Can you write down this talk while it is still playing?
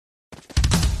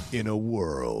in a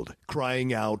world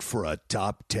crying out for a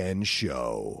top 10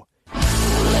 show.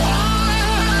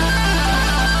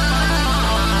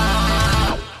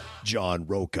 John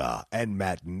Roca and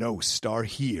Matt Nost are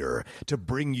here to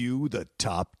bring you the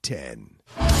top 10.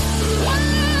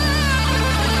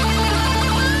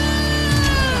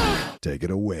 Take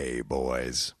it away,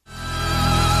 boys.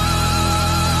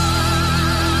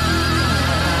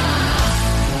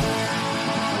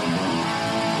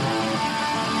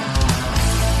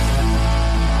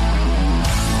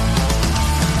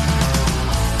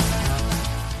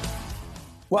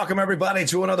 Welcome, everybody,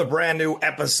 to another brand new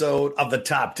episode of the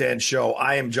Top 10 Show.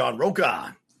 I am John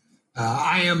Roca.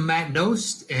 I am Matt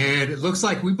Nost, and it looks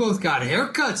like we both got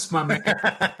haircuts, my man.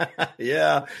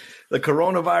 Yeah, the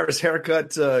coronavirus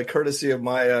haircut, courtesy of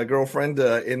my girlfriend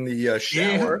in the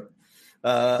shower.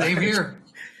 Yeah. Same here.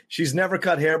 She's never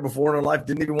cut hair before in her life,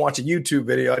 didn't even watch a YouTube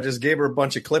video. I just gave her a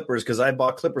bunch of clippers because I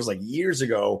bought clippers like years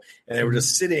ago, and they were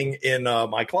just sitting in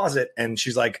my closet, and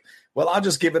she's like, well, I'll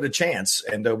just give it a chance.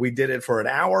 And we did it for an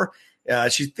hour.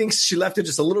 She thinks she left it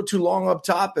just a little too long up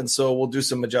top, and so we'll do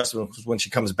some adjustments when she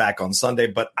comes back on Sunday.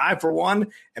 But I, for one,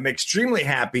 am extremely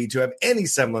happy to have any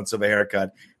semblance of a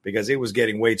haircut because it was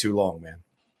getting way too long, man.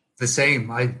 The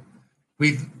same.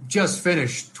 We just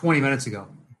finished 20 minutes ago.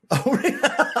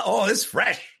 Oh, it's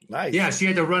fresh. Nice. Yeah, she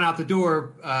had to run out the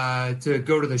door to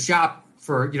go to the shop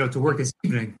for, to work this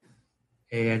evening.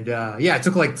 And, it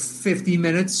took like 50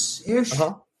 minutes-ish.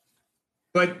 Uh-huh.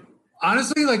 But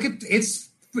honestly, like it's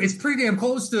pretty damn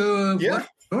close to what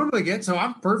I normally get. So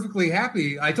I'm perfectly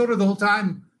happy. I told her the whole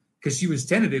time because she was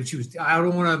tentative. I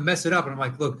don't want to mess it up. And I'm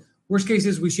like, look, worst case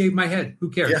is we shave my head. Who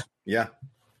cares? Yeah.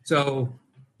 So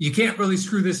you can't really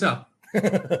screw this up.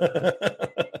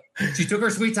 She took her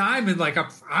sweet time, and like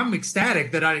I'm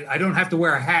ecstatic that I don't have to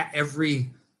wear a hat every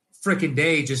freaking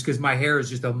day just because my hair is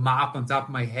just a mop on top of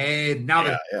my head.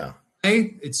 Now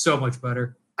it's so much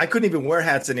better. I couldn't even wear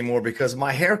hats anymore because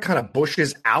my hair kind of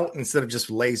bushes out instead of just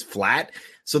lays flat.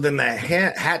 So then the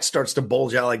hat starts to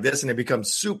bulge out like this, and it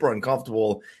becomes super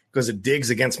uncomfortable because it digs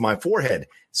against my forehead.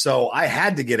 So I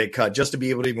had to get it cut just to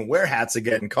be able to even wear hats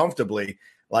again comfortably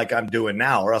like I'm doing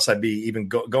now, or else I'd be even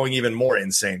going even more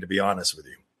insane, to be honest with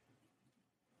you.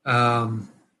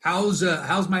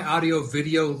 How's my audio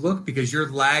video look? Because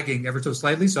you're lagging ever so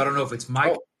slightly. So I don't know if it's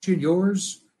my connection,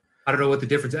 yours. I don't know what the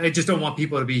difference is. I just don't want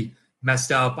people to be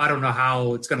messed up. I don't know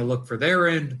how it's going to look for their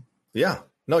end. Yeah.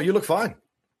 No, you look fine.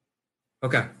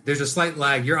 Okay. There's a slight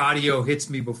lag. Your audio hits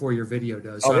me before your video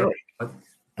does. So really?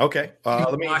 Okay.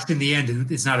 Let me watch in the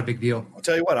end. It's not a big deal. I'll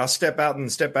tell you what. I'll step out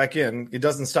and step back in. It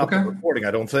doesn't stop the recording, I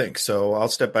don't think. So I'll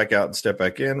step back out and step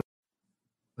back in.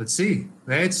 Let's see.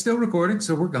 It's still recording,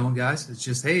 so we're going, guys. It's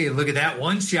just, hey, look at that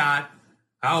one shot.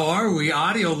 How are we,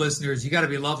 audio listeners? You got to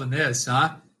be loving this,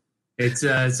 huh? It's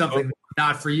something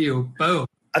not for you. Boom.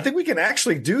 I think we can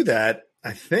actually do that.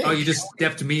 I think. Oh, you just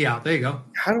stepped me out. There you go.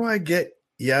 How do I get?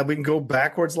 Yeah, we can go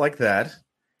backwards like that.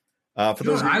 For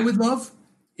those, what I would love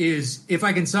is if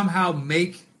I can somehow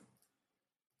make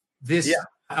this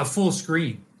a full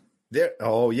screen. There.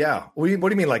 Oh yeah. What do you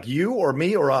mean, like you or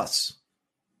me or us?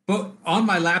 But on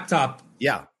my laptop,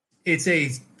 it's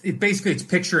basically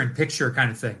picture in picture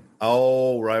kind of thing.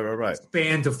 Oh, right.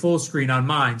 Span to full screen on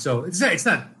mine, so it's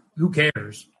not. Who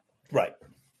cares? Right.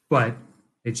 But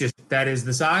it's just that is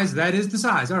the size. That is the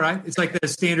size. All right. It's like the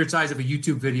standard size of a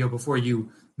YouTube video before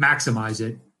you maximize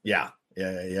it. Yeah.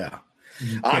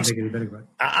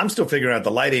 I'm still figuring out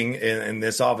the lighting in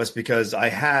this office because I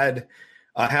have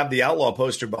the Outlaw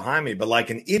poster behind me, but like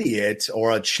an idiot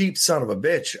or a cheap son of a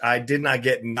bitch, I did not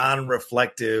get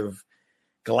non-reflective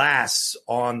glass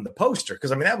on the poster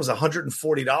because, I mean, that was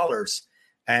 $140.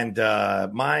 And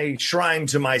my shrine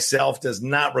to myself does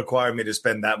not require me to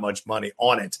spend that much money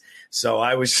on it. So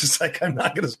I was just like, I'm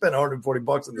not going to spend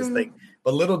 $140 on this thing.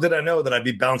 But little did I know that I'd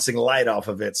be bouncing light off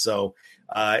of it. So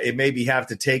it maybe have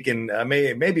to take in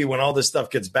maybe when all this stuff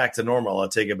gets back to normal, I'll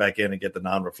take it back in and get the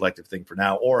non-reflective thing for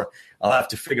now. Or I'll have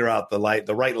to figure out the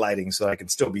right lighting so I can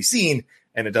still be seen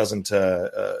and it doesn't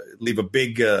leave a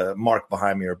big mark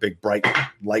behind me or a big bright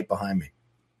light behind me.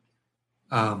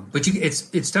 But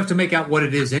it's tough to make out what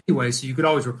it is anyway, so you could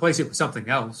always replace it with something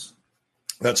else.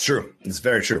 That's true. It's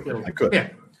very true. I could.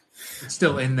 Yeah. It's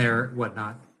still in there,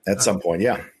 whatnot. At some point,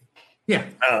 yeah. Yeah.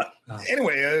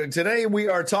 Anyway, today we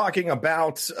are talking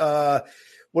about,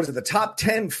 the top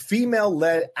 10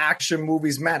 female-led action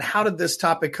movies. Matt, how did this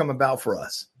topic come about for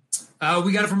us?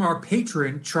 We got it from our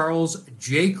patron, Charles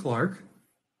J. Clark,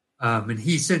 and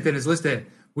he sent in his list.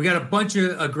 We got a bunch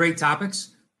of great topics.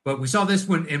 But we saw this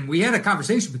one, and we had a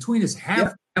conversation between us.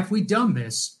 Have we done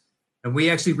this? And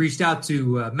we actually reached out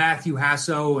to Matthew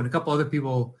Hasso and a couple other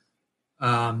people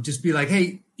Just be like,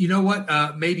 hey, you know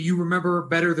what? Maybe you remember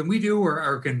better than we do,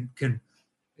 or can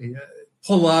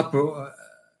pull up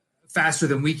faster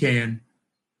than we can.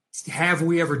 Have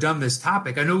we ever done this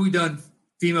topic? I know we've done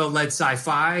female-led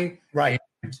sci-fi, right?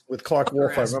 With Clark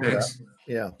Wolf, I remember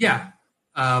that. Yeah.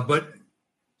 But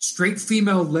straight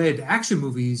female-led action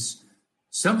movies,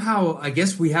 somehow, I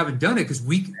guess we haven't done it because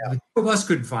the two of us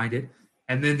couldn't find it,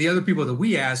 and then the other people that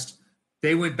we asked,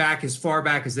 they went back as far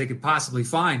back as they could possibly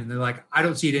find, and they're like, I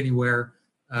don't see it anywhere.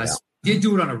 So we did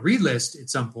do it on a relist at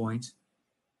some point.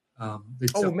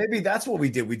 Maybe that's what we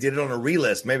did. We did it on a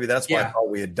relist. Maybe that's why I thought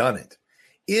we had done it.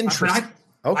 Interesting.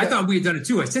 I thought we had done it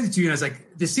too. I sent it to you, and I was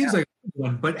like, this seems like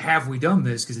one, but have we done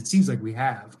this? Because it seems like we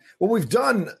have. Well, we've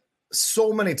done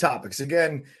so many topics.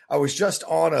 Again, I was just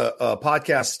on a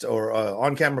podcast or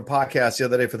on-camera podcast the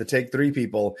other day for the Take 3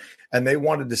 people, and they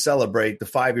wanted to celebrate the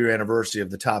 5-year anniversary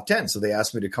of the top 10. So they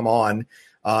asked me to come on,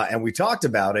 and we talked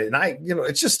about it. And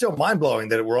it's just still mind-blowing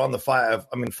that we're on the 5.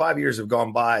 I mean, 5 years have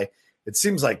gone by. It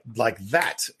seems like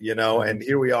that, and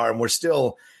here we are, and we're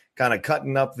still kind of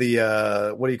cutting up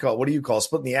the what do you call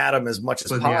splitting the atom as much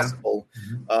as possible.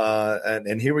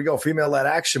 And here we go, female-led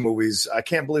action movies. I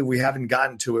can't believe we haven't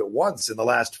gotten to it once in the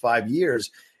last 5 years.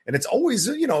 And it's always,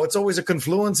 it's always a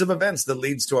confluence of events that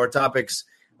leads to our topics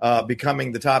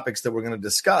becoming the topics that we're going to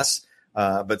discuss.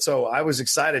 But so I was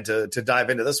excited to dive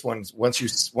into this one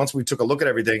once we took a look at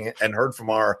everything and heard from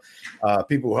our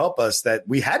people who help us that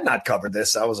we had not covered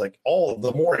this. I was like all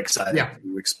the more excited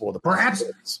to explore the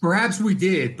perhaps we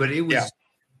did, but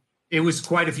it was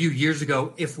quite a few years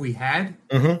ago if we had,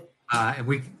 and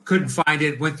we couldn't find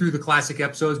it. Went through the classic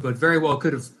episodes, but very well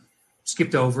could have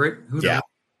skipped over it. Who knows?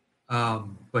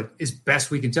 But as best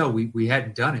we can tell, we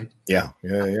hadn't done it. Yeah.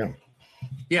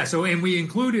 So and we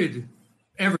included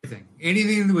everything,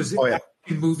 anything that was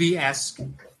movie-esque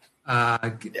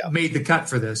made the cut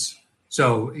for this.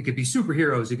 So it could be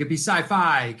superheroes, it could be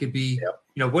sci-fi, it could be,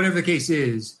 whatever the case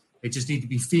is, it just needs to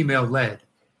be female-led.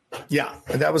 Yeah,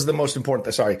 and that was the most important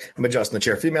thing. Sorry, I'm adjusting the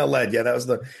chair. Female-led, that was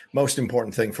the most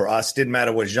important thing for us. Didn't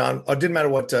matter what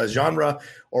genre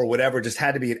or whatever, just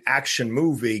had to be an action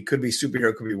movie. Could be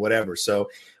superhero, could be whatever.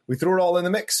 So we threw it all in the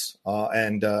mix,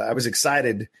 and I was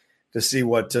excited to see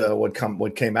what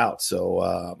came out.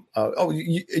 So,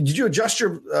 did you adjust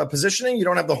your positioning? You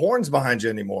don't have the horns behind you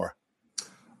anymore.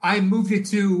 I moved it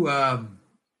to.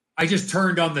 I just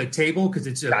turned on the table because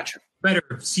it's a better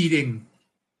seating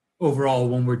overall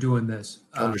when we're doing this.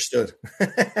 Understood.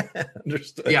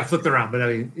 Understood. Yeah, flipped around, but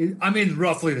I'm in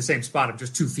roughly the same spot. I'm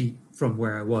just 2 feet from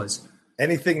where I was.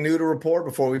 Anything new to report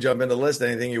before we jump into the list?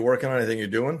 Anything you're working on? Anything you're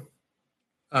doing?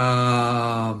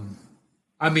 All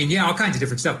kinds of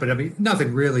different stuff, but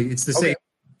nothing really. It's the same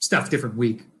stuff, different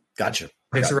week. Gotcha.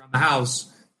 Fix around the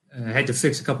house. I had to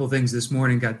fix a couple of things this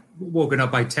morning. Got woken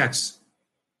up by texts.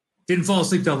 Didn't fall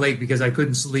asleep till late because I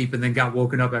couldn't sleep, and then got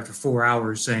woken up after 4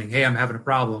 hours saying, "Hey, I'm having a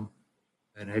problem,"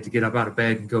 and I had to get up out of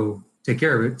bed and go take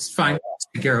care of it. It's fine.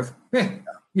 Take care of. It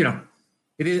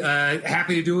is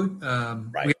happy to do it. We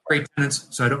have great tenants,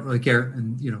 so I don't really care,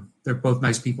 and they're both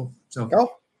nice people. So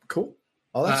cool.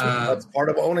 Oh, that's part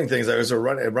of owning things. I was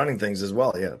running things as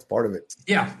well. Yeah, it's part of it.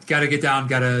 Yeah, got to get down,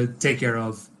 got to take care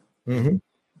of. Mm-hmm.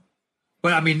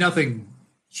 But nothing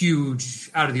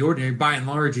huge out of the ordinary. By and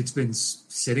large, it's been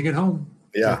sitting at home.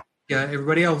 Yeah.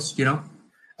 Everybody else, the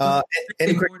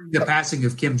passing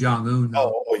of Kim Jong-un.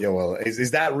 Well,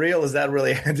 is that real? Is that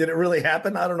really? Did it really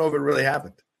happen? I don't know if it really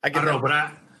happened. I don't know,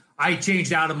 but I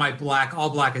changed out of my all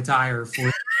black attire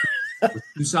for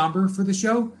too somber for the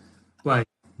show, but.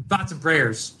 Thoughts and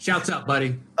prayers. Shouts out,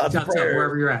 buddy. Shouts out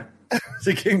wherever you're at.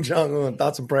 To Kim Jong-un.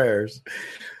 Thoughts and prayers.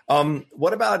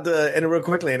 What about and real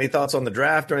quickly, any thoughts on the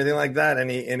draft or anything like that?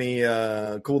 Any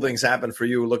cool things happen for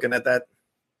you looking at that?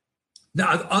 No,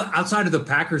 outside of the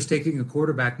Packers taking a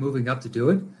quarterback moving up to do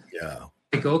it. Yeah.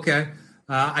 Okay.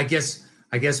 I guess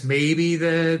maybe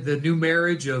the new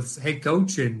marriage of head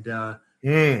coach and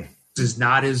is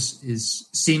not as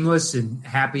seamless and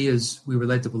happy as we were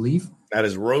led to believe. Not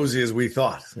as rosy as we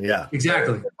thought. Yeah,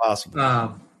 exactly.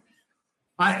 Possible.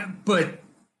 But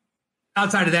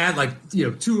outside of that,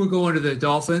 Tua going to the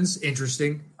Dolphins,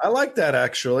 interesting. I like that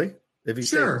actually. If you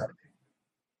sure.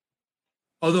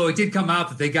 Although it did come out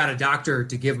that they got a doctor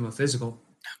to give him a physical.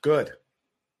 Good.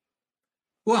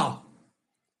 Well,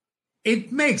 it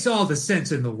makes all the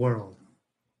sense in the world.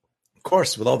 Of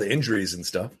course, with all the injuries and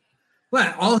stuff.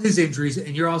 Well, all his injuries,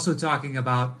 and you're also talking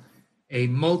about a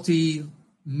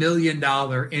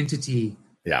multi-million-dollar entity.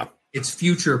 Yeah. Its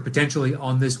future potentially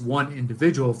on this one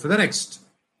individual for the next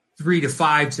 3 to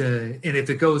 5 to, and if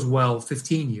it goes well,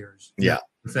 15 years. Yeah.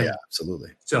 Yeah,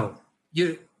 absolutely. So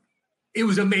it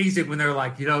was amazing when they're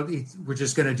like, we're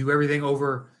just going to do everything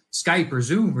over Skype or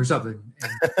Zoom or something.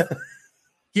 And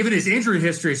given his injury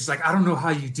history, it's like, I don't know how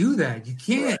you do that. You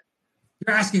can't. Right.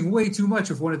 You're asking way too much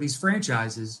of one of these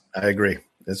franchises. I agree.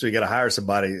 That's where you got to hire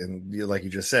somebody. And like you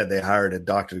just said, they hired a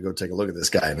doctor to go take a look at this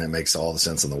guy. And it makes all the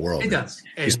sense in the world. It does.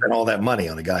 You spend all that money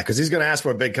on a guy because he's going to ask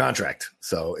for a big contract.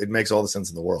 So it makes all the sense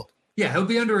in the world. Yeah, he'll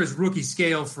be under his rookie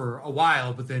scale for a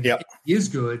while, but then if he is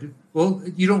good, well,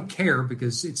 you don't care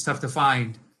because it's tough to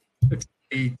find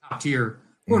a top-tier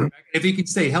quarterback. Mm-hmm. If he can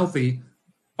stay healthy,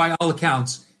 by all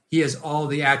accounts, he has all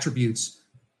the attributes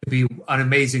to be an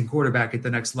amazing quarterback at the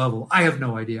next level. I have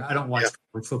no idea. I don't watch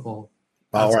college football.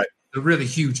 All right. The really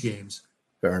huge games.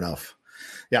 Fair enough.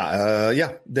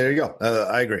 Yeah, there you go.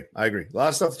 I agree. A lot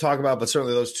of stuff to talk about, but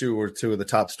certainly those two were two of the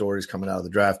top stories coming out of the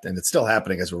draft, and it's still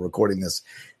happening as we're recording this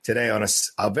today on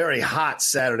a very hot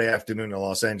Saturday afternoon in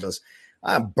Los Angeles.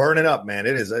 I'm burning up, man.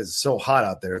 It's so hot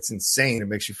out there. It's insane. It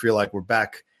makes you feel like we're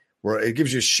back. It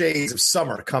gives you shades of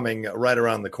summer coming right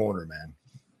around the corner, man.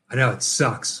 I know it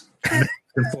sucks. I'm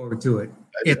looking forward to it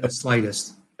in the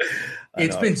slightest.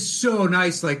 It's been so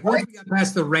nice. Like once we got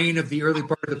past the rain of the early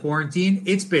part of the quarantine,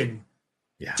 it's been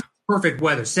perfect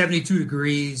weather. 72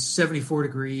 degrees, 74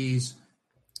 degrees,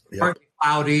 partly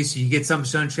cloudy. So you get some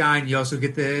sunshine. You also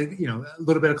get a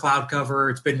little bit of cloud cover.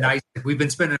 It's been nice. We've been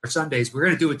spending our Sundays. We're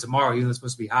going to do it tomorrow, even though it's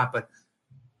supposed to be hot,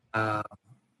 but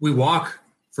we walk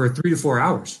for 3 to 4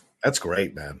 hours. That's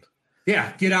great, man.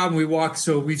 Yeah. Get out and we walk.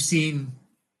 So we've seen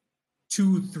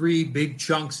 2-3 big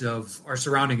chunks of our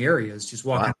surrounding areas, just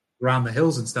walking around the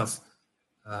hills and stuff.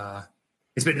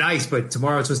 It's been nice, but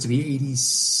tomorrow it's supposed to be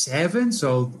 87.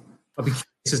 So I'll be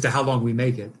curious as to how long we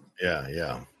make it.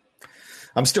 Yeah.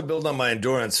 I'm still building on my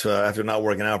endurance after not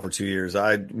working out for 2 years.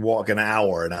 I walk an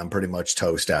hour and I'm pretty much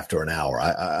toast after an hour.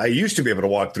 I used to be able to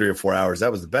walk 3 or 4 hours.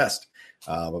 That was the best.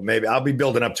 But maybe I'll be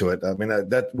building up to it. I mean,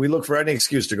 that we look for any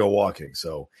excuse to go walking.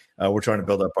 So we're trying to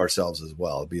build up ourselves as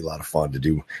well. It'd be a lot of fun to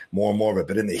do more and more of it.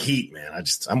 But in the heat, man,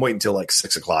 I'm waiting until like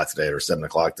 6 o'clock today or 7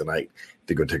 o'clock tonight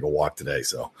to go take a walk today.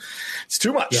 So it's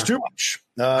too much, too much.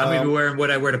 I'm going to be wearing what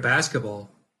I wear to basketball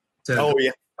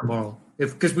tomorrow.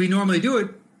 Because we normally do it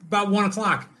about 1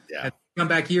 o'clock. Yeah. And come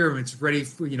back here and it's ready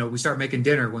for, we start making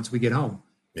dinner once we get home.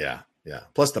 Yeah.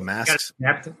 Plus the masks.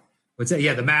 What's that?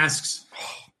 Yeah, the masks.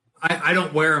 I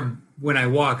don't wear them when I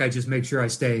walk. I just make sure I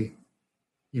stay,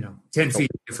 10 feet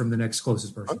from the next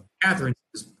closest person. Catherine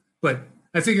does. But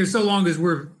I figure so long as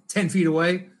we're 10 feet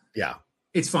away,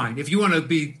 it's fine. If you want to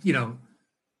be,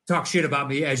 talk shit about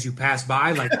me as you pass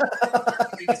by, like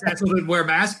that's what wear a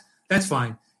mask, that's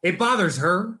fine. It bothers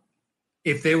her.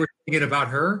 If they were thinking about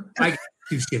her, I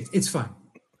do shit. It's fine.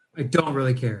 I don't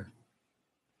really care.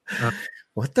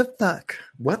 What the fuck?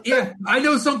 I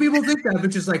know some people think that,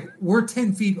 but just like we're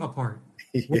 10 feet apart.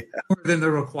 More than the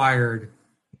required.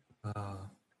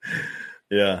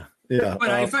 Yeah.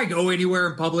 But if I go anywhere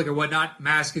in public or whatnot,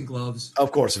 mask and gloves.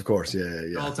 Of course. Yeah.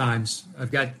 At all times.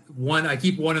 I've got one. I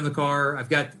keep one in the car. I've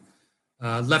got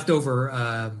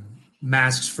leftover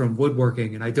masks from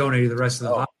woodworking, and I donated the rest of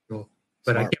the hospital.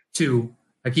 But smart. I kept 2.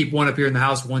 I keep one up here in the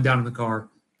house, one down in the car.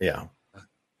 Yeah.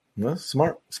 Well,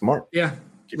 smart. Yeah.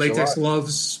 Keeps latex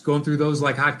gloves, going through those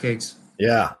like hotcakes.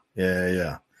 Yeah.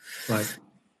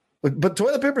 But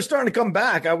toilet paper's starting to come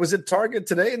back. I was at Target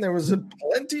today, and there was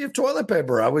plenty of toilet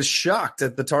paper. I was shocked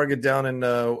at the Target down in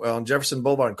on Jefferson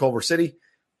Boulevard in Culver City.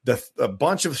 A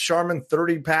bunch of Charmin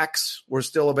 30 packs were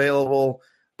still available.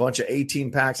 A bunch of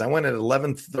 18 packs. I went at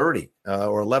 11:30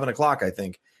 or 11 o'clock, I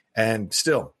think, and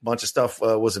still a bunch of stuff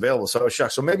was available. So I was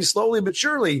shocked. So maybe slowly but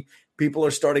surely, people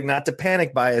are starting not to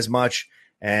panic buy as much,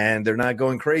 and they're not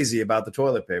going crazy about the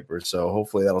toilet paper. So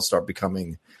hopefully that'll start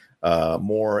becoming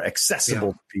more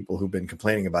accessible to people who've been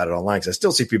complaining about it online. Because I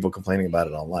still see people complaining about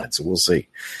it online. So we'll see.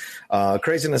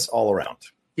 Craziness all around.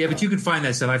 Yeah, but you can find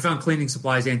that stuff. I found cleaning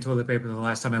supplies and toilet paper the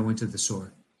last time I went to the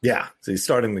store. Yeah, so it's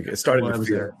starting to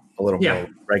feel a little more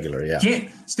regular. Yeah,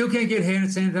 still can't get hand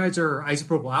sanitizer or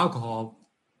isopropyl alcohol.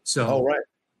 So,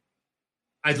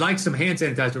 I'd like some hand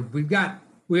sanitizer.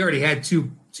 We already had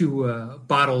two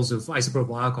bottles of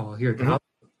isopropyl alcohol here at the house.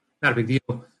 Not a big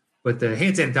deal, but the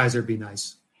hand sanitizer would be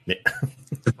nice. Yeah,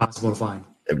 it's impossible to find.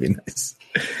 It'd be nice.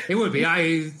 It would be.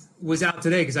 I was out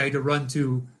today because I had to run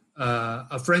to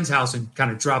a friend's house and kind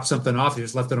of drop something off. He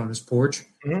just left it on his porch.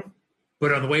 Mm-hmm.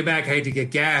 But on the way back, I had to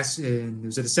get gas, and it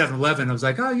was at a 7-Eleven. I was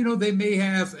like, they may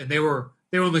have, and they were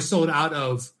only sold out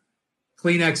of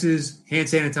Kleenexes, hand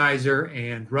sanitizer,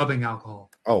 and rubbing alcohol.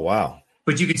 Oh wow!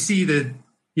 But you could see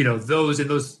those in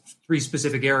those 3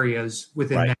 specific areas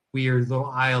within that weird little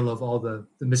aisle of all the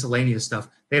miscellaneous stuff.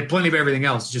 They had plenty of everything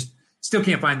else. Just still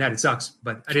can't find that. It sucks.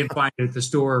 But I didn't find it at the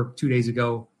store 2 days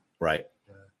ago. Right.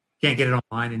 Can't get it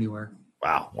online anywhere.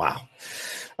 Wow.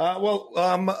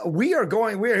 We are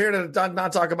here to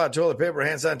not talk about toilet paper,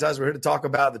 hand sanitizer. We're here to talk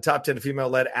about the top 10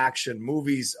 female-led action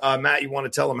movies. Matt, you want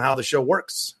to tell them how the show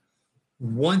works?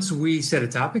 Once we set a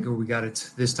topic, or we got it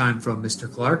this time from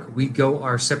Mr. Clark, we go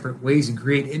our separate ways and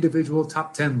create individual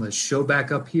top 10 lists. Show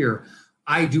back up here.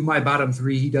 I do my bottom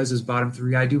 3. He does his bottom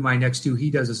 3. I do my next 2.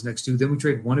 He does his next 2. Then we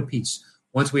trade one apiece.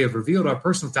 Once we have revealed our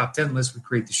personal top 10 list, we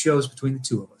create the shows between the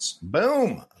two of us.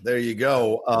 Boom. There you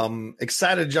go.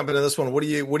 Excited to jump into this one. What do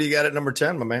you got at number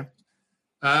 10, my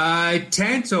man?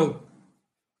 10. So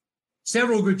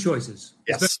several good choices.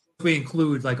 Yes. Especially if we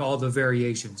include like all the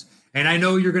variations. And I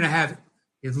know you're going to have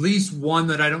at least one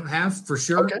that I don't have for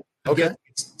sure. Okay.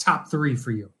 It's top 3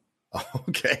 for you.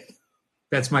 Okay.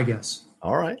 That's my guess.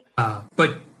 All right.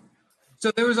 But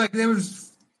so there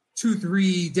was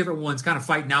 2-3 different ones kind of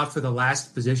fighting out for the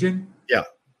last position. Yeah.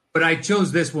 But I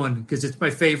chose this one because it's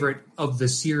my favorite of the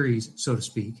series, so to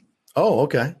speak. Oh,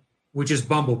 okay. Which is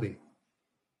Bumblebee.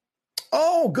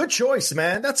 Oh, good choice,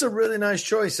 man. That's a really nice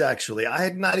choice, actually. I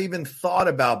had not even thought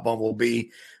about Bumblebee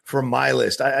for my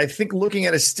list. I think looking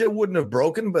at it still wouldn't have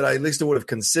broken, but at least I would have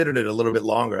considered it a little bit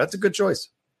longer. That's a good choice.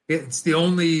 It's the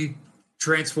only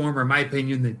Transformer, in my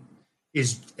opinion, that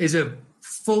is a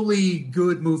fully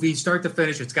good movie, start to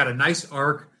finish. It's got a nice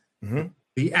arc. Mm-hmm.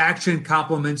 The action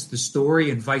complements the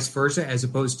story and vice versa, as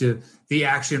opposed to the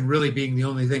action really being the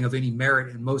only thing of any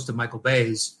merit in most of Michael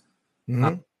Bay's.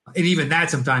 Mm-hmm. And even that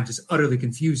sometimes is utterly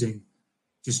confusing.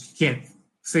 Just can't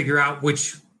figure out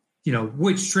which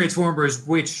Transformer is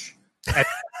which at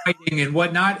fighting and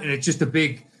whatnot. And it's just a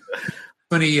big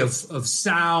funny of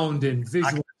sound and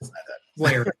visual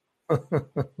flair.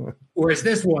 Whereas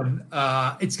this one,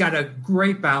 it's got a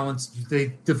great balance.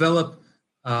 They develop,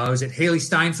 was it Haley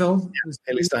Steinfeld? Yeah,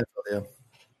 Haley Steinfeld, yeah.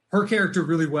 Her character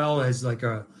really well as like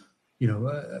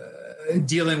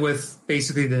dealing with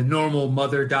basically the normal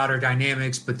mother-daughter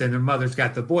dynamics, but then her mother's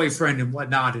got the boyfriend and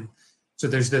whatnot. And so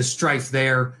there's this strife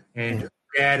there. And her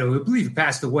dad, who I believe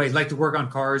passed away, liked to work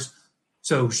on cars.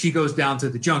 So she goes down to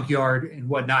the junkyard and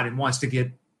whatnot and wants to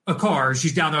get a car.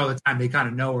 She's down there all the time. They kind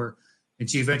of know her. And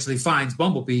she eventually finds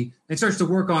Bumblebee and starts to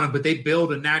work on him, but they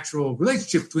build a natural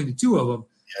relationship between the two of them.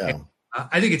 Yeah. And,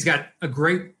 I think it's got a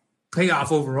great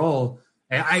payoff overall.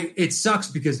 And it sucks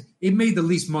because it made the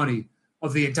least money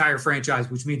of the entire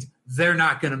franchise, which means they're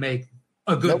not going to make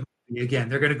a good movie again.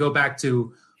 They're going to go back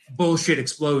to bullshit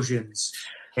explosions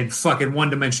and fucking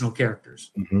one-dimensional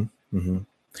characters. Mm-hmm. Mm-hmm.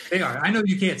 They are. I know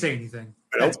you can't say anything.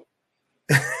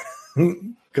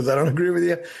 Because I don't agree with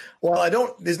you. Well,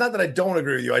 it's not that I don't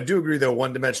agree with you. I do agree they're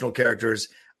one-dimensional characters.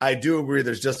 I do agree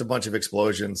there's just a bunch of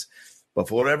explosions. But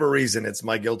for whatever reason, it's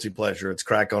my guilty pleasure. It's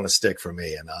crack on a stick for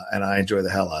me, and I enjoy the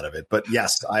hell out of it. But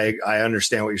yes, I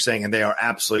understand what you're saying, and they are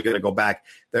absolutely going to go back.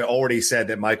 They already said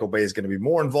that Michael Bay is going to be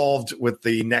more involved with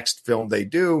the next film they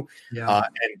do. Yeah.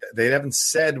 And they haven't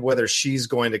said whether she's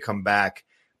going to come back,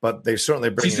 but they're certainly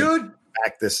bringing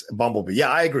back this Bumblebee. Yeah,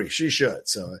 I agree. She should.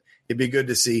 So it'd be good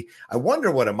to see. I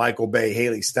wonder what a Michael Bay,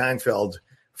 Haley Steinfeld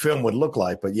film would look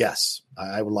like, but yes,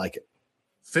 I would like it.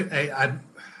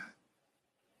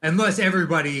 Unless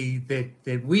everybody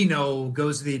that we know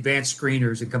goes to the advanced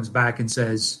screeners and comes back and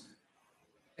says,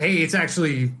 hey, it's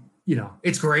actually,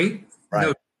 it's great. Right.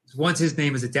 No, once his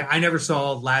name is I never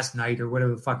saw Last Night or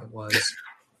whatever the fuck it was.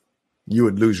 You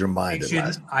would lose your mind.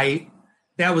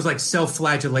 That was like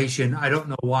self-flagellation. I don't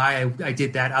know why I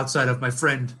did that outside of my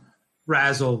friend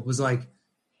Razzle was like,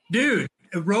 dude,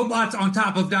 robots on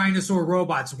top of dinosaur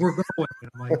robots. We're going.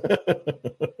 And I'm like,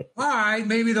 all right,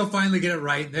 maybe they'll finally get it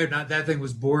right. They're not. That thing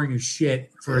was boring as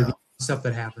shit for the stuff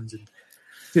that happens, and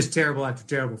just terrible after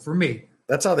terrible for me.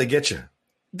 That's how they get you.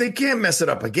 They can't mess it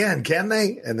up again, can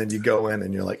they? And then you go in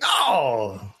and you're like,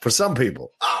 oh, for some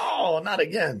people, oh, not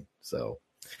again. So,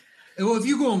 well, if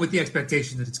you go in with the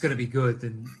expectation that it's going to be good,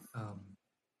 then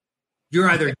you're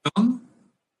either young,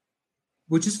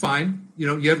 which is fine. You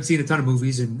haven't seen a ton of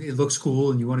movies and it looks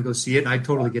cool and you want to go see it. And I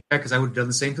totally get that because I would have done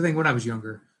the same thing when I was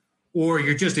younger. Or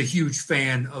you're just a huge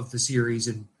fan of the series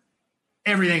and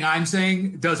everything I'm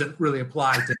saying doesn't really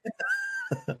apply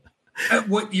to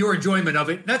what your enjoyment of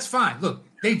it. That's fine. Look,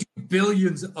 they do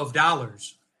billions of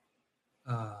dollars.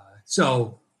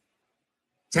 So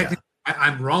technically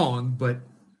I'm wrong, but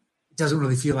it doesn't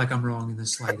really feel like I'm wrong in the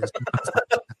slightest.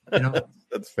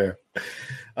 That's fair.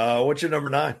 What's your number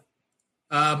 9?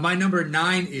 My number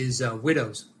 9 is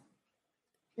Widows.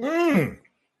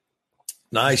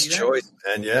 Nice choice,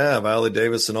 man. Yeah, Viola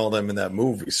Davis and all them in that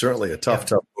movie. Certainly a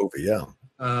tough movie, yeah.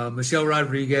 Michelle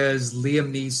Rodriguez,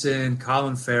 Liam Neeson,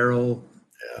 Colin Farrell.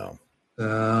 Yeah.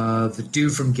 The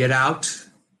dude from Get Out.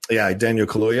 Yeah, Daniel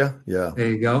Kaluuya. Yeah. There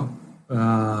you go.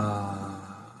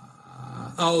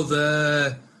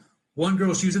 The one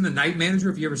girl, she was in The Night Manager.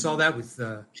 If you ever saw that with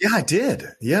Yeah, I did.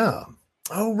 Yeah.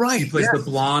 Oh, right. She plays the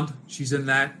blonde. She's in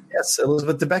that. Yes,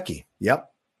 Elizabeth Debicki. Yep.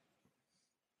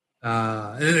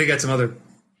 And then they got some other.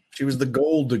 She was the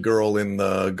gold girl in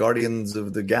the Guardians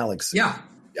of the Galaxy. Yeah.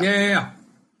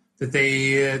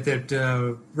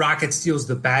 That Rocket steals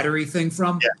the battery thing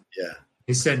from. Yeah.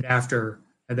 They send after,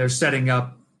 and they're setting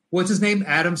up. What's his name?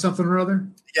 Adam something or other.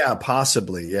 Yeah,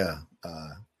 possibly. Yeah.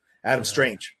 Adam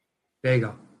Strange. There you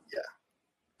go.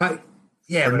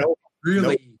 Yeah.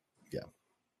 Really. Yeah.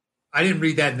 I didn't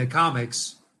read that in the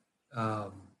comics,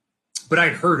 but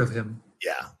I'd heard of him.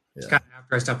 Yeah. It's kind of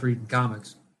after I stopped reading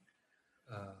comics.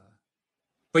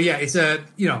 But yeah, it's in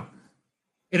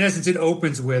essence, it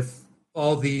opens with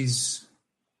all these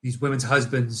women's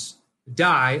husbands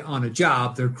die on a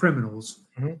job. They're criminals.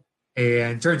 Mm-hmm.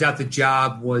 And it turns out the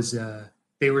job was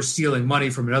they were stealing money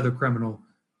from another criminal.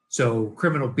 So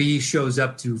criminal B shows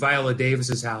up to Viola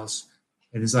Davis's house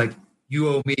and is like, you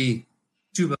owe me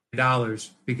 $2 million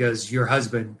because your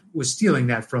husband was stealing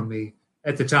that from me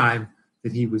at the time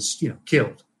that he was,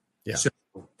 killed. Yeah. So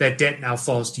that debt now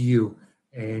falls to you.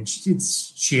 And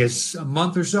she has a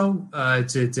month or so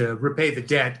to repay the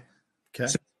debt. Okay.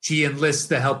 So she enlists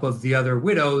the help of the other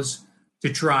widows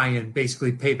to try and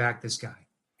basically pay back this guy.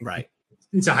 Right.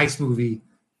 It's a heist movie.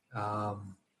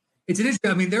 It's an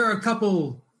interesting. I mean, there are a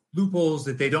couple loopholes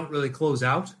that they don't really close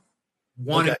out.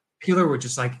 One in particular, which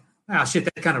is like, shit,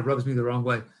 that kind of rubs me the wrong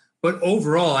way. But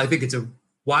overall, I think it's a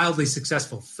wildly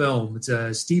successful film. It's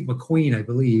Steve McQueen, I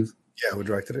believe. Yeah, who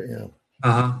directed it? Yeah.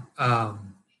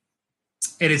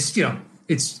 And it's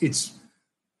it's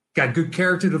got good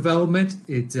character development.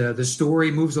 The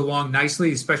story moves along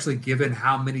nicely, especially given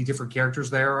how many different characters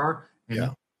there are.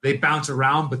 And they bounce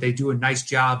around, but they do a nice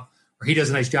job, or he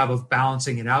does a nice job of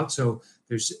balancing it out. So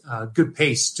there's a good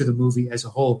pace to the movie as a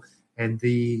whole. And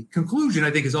the conclusion,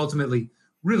 I think, is ultimately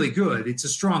really good. It's a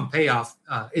strong payoff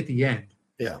at the end.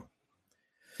 Yeah.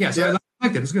 Yeah, so I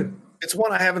liked it. It was good. It's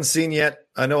one I haven't seen yet.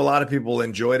 I know a lot of people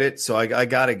enjoyed it, so I've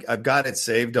got it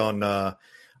saved on a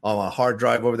hard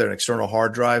drive over there, an external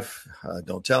hard drive.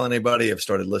 Don't tell anybody. I've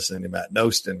started listening to Matt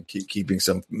Nost and keeping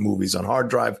some movies on hard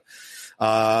drive.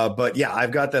 But yeah,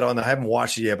 I've got that on. I haven't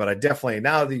watched it yet, but I definitely,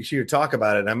 now that you talk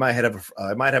about it, I might have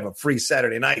a free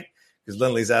Saturday night because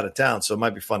Lindley's out of town, so it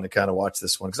might be fun to kind of watch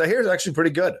this one because I hear it's actually pretty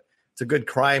good. It's a good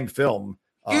crime film.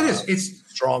 It is. It's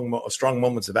strong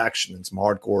moments of action and some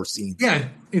hardcore scenes. Yeah,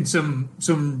 and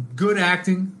some good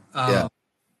acting.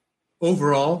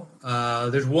 Overall,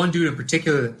 there's one dude in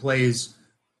particular that plays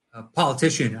a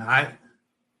politician. I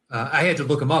had to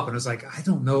look him up, and I was like, I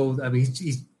don't know. I mean,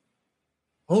 he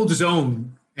holds his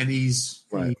own, and he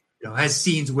has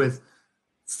scenes with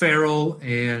Farrell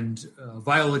and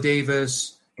Viola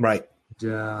Davis. Right.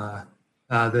 And,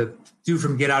 the dude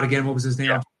from Get Out Again. What was his name?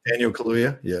 Yeah. Daniel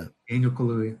Kaluuya. Yeah. Daniel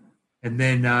Kaluuya. And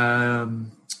then,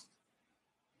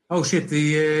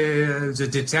 there's a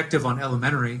detective on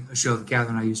Elementary, a show that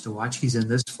Catherine and I used to watch. He's in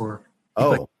this for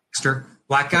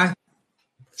black guy,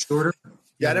 shorter.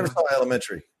 Yeah, I never saw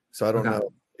Elementary, so I don't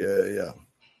know. Yeah.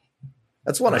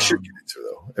 That's one I should get into,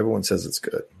 though. Everyone says it's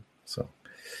good. So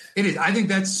it is. I think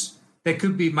that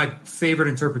could be my favorite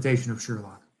interpretation of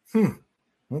Sherlock.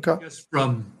 Okay. Just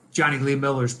from Johnny Lee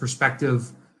Miller's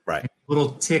perspective, right?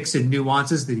 Little ticks and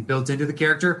nuances that he built into the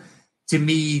character, to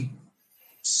me,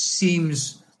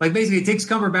 seems like basically it takes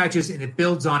Cumberbatch's and it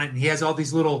builds on it, and he has all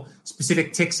these little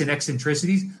specific ticks and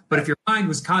eccentricities. But if your mind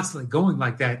was constantly going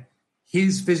like that,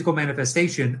 his physical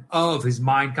manifestation of his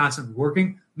mind constantly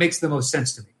working makes the most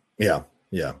sense to me.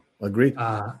 Yeah, agreed.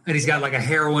 And he's got like a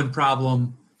heroin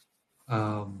problem,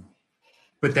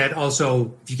 but that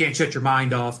also, if you can't shut your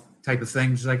mind off, type of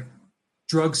thing. Just like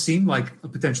drugs seem like a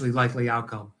potentially likely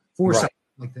outcome for something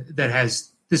like that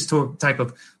has this type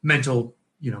of mental,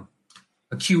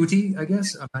 acuity, I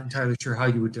guess. I'm not entirely sure how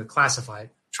you would classify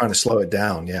it. Trying to slow it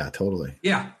down. Yeah, totally.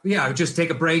 Yeah. Just take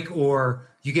a break, or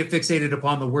you get fixated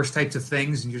upon the worst types of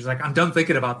things, and you're just like, I'm done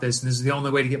thinking about this, and this is the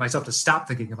only way to get myself to stop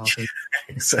thinking about this.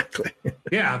 Exactly.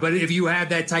 Yeah, but if you have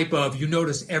that type of, you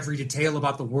notice every detail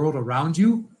about the world around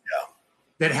you,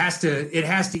 it has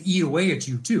to eat away at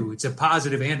you too. It's a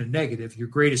positive and a negative. Your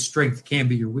greatest strength can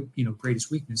be your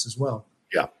greatest weakness as well.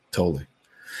 Yeah, totally.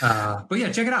 But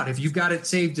yeah, check it out. If you've got it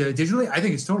saved digitally, I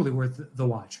think it's totally worth the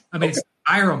watch. I mean, it's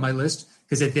higher on my list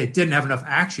because it didn't have enough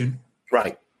action.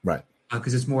 Right.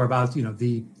 Because it's more about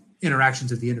the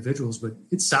interactions of the individuals, but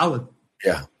it's solid.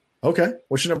 Yeah. Okay.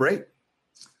 What's your number 8?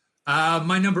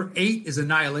 My number 8 is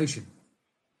Annihilation.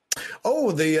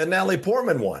 Oh, the Natalie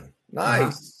Portman one.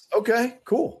 Nice. Okay,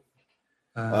 cool.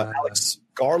 Alex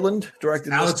Garland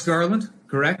directed Alex Garland,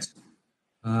 correct.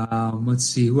 Let's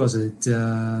see, who was it?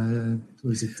 Who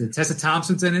was it? Tessa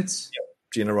Thompson's in it. Yep.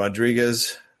 Gina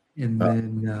Rodriguez. And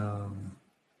then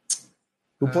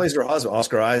who plays her husband?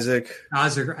 Oscar Isaac.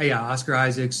 Oscar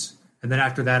Isaacs. And then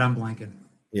after that, I'm blanking.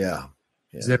 Yeah.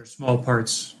 There are small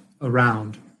parts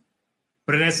around.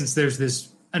 But in essence, there's this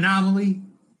anomaly,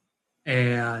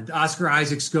 and Oscar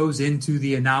Isaacs goes into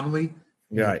the anomaly.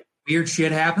 Right. Weird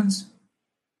shit happens.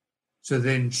 So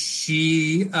then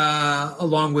she,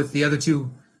 along with the other two,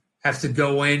 have to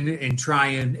go in and try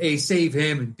and A, save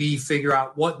him, and B, figure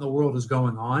out what in the world is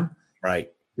going on.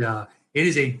 Right. It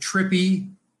is a trippy,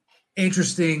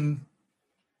 interesting,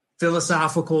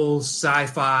 philosophical,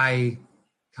 sci-fi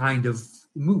kind of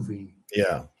movie.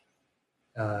 Yeah.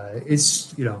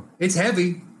 It's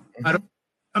heavy. Mm-hmm.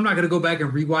 I'm not going to go back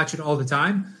and rewatch it all the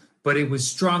time, but it was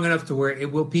strong enough to where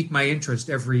it will pique my interest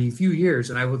every few years,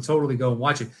 and I will totally go and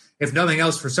watch it. If nothing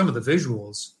else, for some of the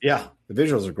visuals. Yeah, the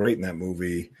visuals are great in that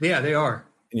movie. Yeah, they are.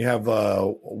 And you have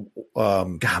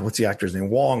what's the actor's name?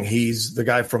 Wong. He's the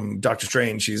guy from Doctor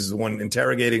Strange. He's the one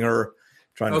interrogating her,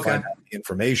 trying to find out the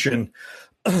information.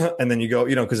 And then you go,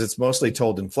 because it's mostly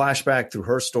told in flashback through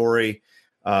her story.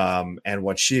 And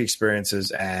what she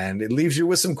experiences, and it leaves you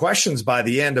with some questions by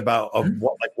the end about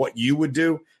what you would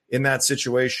do in that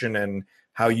situation and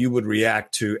how you would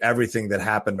react to everything that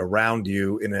happened around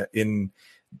you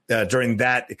during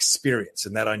that experience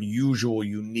and that unusual,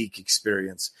 unique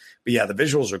experience. But yeah, the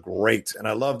visuals are great, and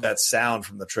I love that sound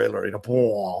from the trailer.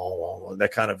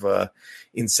 That kind of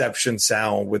Inception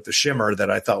sound with the shimmer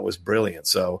that I thought was brilliant.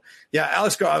 So yeah,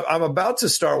 Alex, I'm about to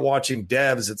start watching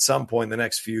Devs at some point in the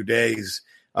next few days.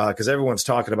 Because everyone's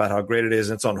talking about how great it is,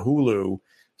 and it's on Hulu.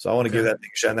 So I want to give that thing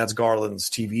a shot. And that's Garland's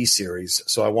TV series.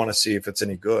 So I want to see if it's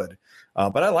any good.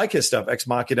 But I like his stuff. Ex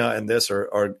Machina and this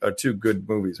are two good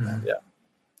movies, man. Yeah.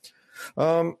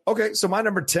 Okay, so my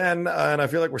number 10, and I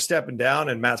feel like we're stepping down,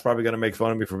 and Matt's probably going to make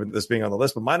fun of me for this being on the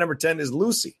list, but my number 10 is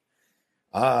Lucy.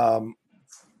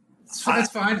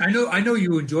 That's fine. I know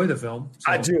you enjoy the film.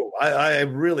 So. I do. I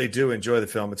really do enjoy the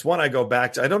film. It's one I go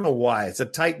back to. I don't know why. It's a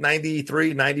tight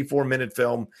 93, 94-minute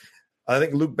film. I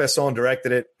think Luc Besson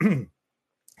directed it.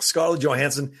 Scarlett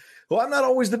Johansson, who I'm not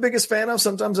always the biggest fan of.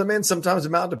 Sometimes I'm in, sometimes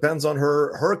I'm out. Depends on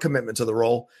her commitment to the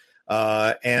role.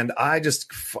 And I just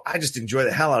enjoy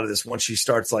the hell out of this once she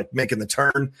starts like making the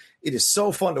turn. It is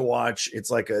so fun to watch.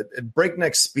 It's like a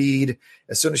breakneck speed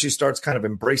as soon as she starts kind of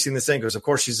embracing this thing, because of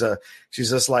course she's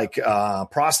just like a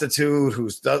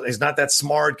prostitute is not that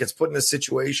smart, gets put in this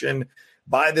situation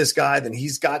by this guy. Then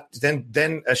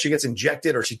she gets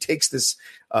injected, or she takes this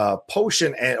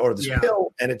potion or this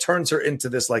pill, and it turns her into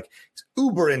this like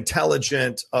uber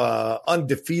intelligent,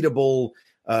 undefeatable,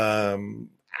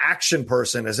 action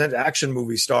person, as an action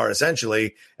movie star,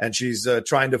 essentially. And she's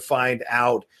trying to find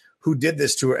out who did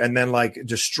this to her and then like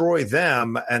destroy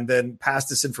them and then pass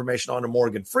this information on to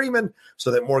Morgan Freeman,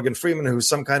 so that Morgan Freeman, who's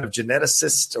some kind of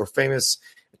geneticist or famous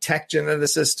tech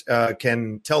geneticist,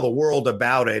 can tell the world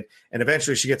about it. And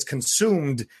eventually she gets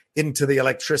consumed into the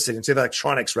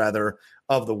electronics rather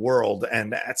of the world.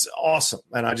 And that's awesome.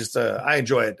 And I just, I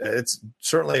enjoy it. It's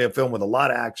certainly a film with a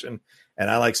lot of action. And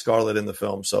I like Scarlett in the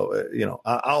film. So,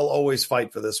 I'll always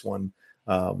fight for this one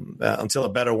until a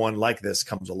better one like this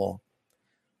comes along.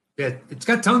 Yeah, it's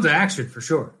got tons of action for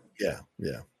sure. Yeah.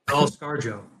 All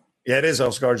ScarJo. Yeah, it is all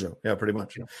ScarJo. Yeah, pretty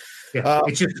much. Yeah,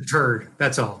 it's just a turd.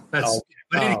 That's all. But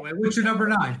anyway, what's your number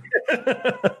 9?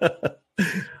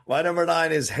 My number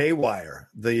 9 is Haywire,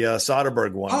 the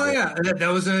Soderbergh one. Oh, yeah. That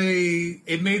was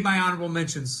it made my honorable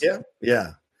mentions.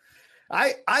 Yeah.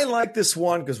 I like this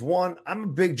one because, one, I'm a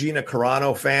big Gina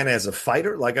Carano fan as a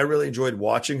fighter. Like, I really enjoyed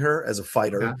watching her as a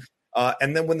fighter. Okay.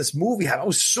 And then when this movie happened, I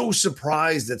was so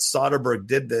surprised that Soderbergh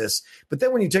did this. But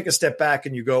then when you take a step back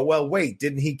and you go, well, wait,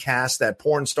 didn't he cast that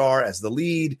porn star as the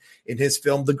lead in his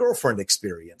film, The Girlfriend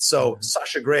Experience? So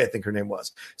Sasha Grey, I think her name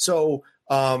was. So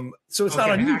it's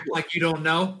not unusual. Act like you don't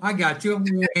know. I got you.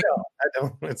 I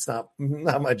don't. It's not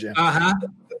my jam.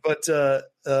 But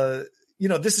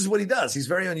this is what he does. He's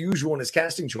very unusual in his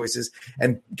casting choices,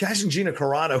 and casting Gina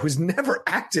Carano, who's never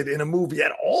acted in a movie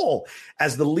at all,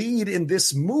 as the lead in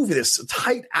this movie, this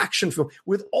tight action film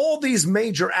with all these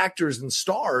major actors and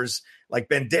stars like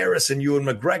Banderas and Ewan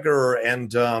McGregor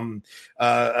and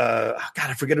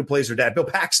I forget who plays her dad, Bill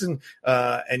Paxton,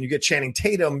 and you get Channing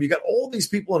Tatum. You got all these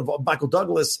people involved, Michael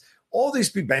Douglas, all these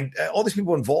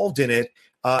people involved in it.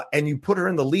 And you put her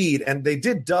in the lead, and they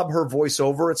did dub her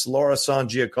voiceover. It's Laura San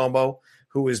Giacomo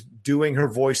who is doing her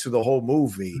voice through the whole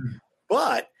movie.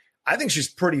 But I think she's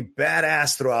pretty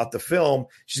badass throughout the film.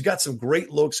 She's got some great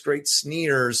looks, great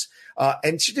sneers.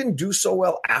 And she didn't do so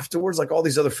well afterwards. Like all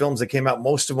these other films that came out,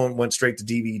 most of them went straight to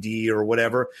DVD or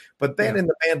whatever. But then in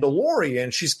The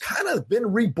Mandalorian, she's kind of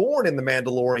been reborn in The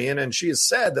Mandalorian. And she has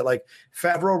said that like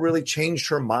Favreau really changed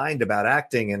her mind about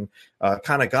acting and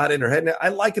kind of got in her head. And I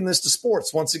liken this to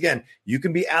sports. Once again, you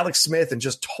can be Alex Smith and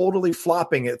just totally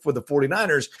flopping it for the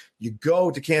 49ers. You go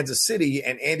to Kansas City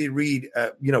and Andy Reid,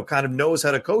 kind of knows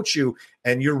how to coach you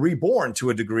and you're reborn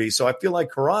to a degree. So I feel like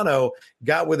Carano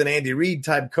got with an Andy Reid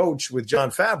type coach with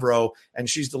Jon Favreau, and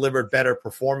she's delivered better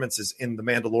performances in the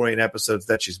Mandalorian episodes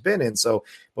that she's been in. So,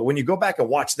 but when you go back and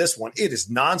watch this one, it is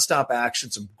nonstop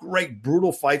action, some great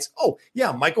brutal fights. Oh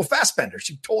yeah, Michael Fassbender.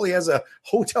 She totally has a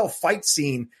hotel fight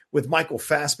scene with Michael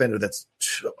Fassbender.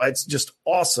 It's just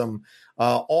awesome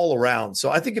all around.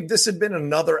 So I think if this had been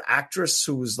another actress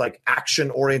who was like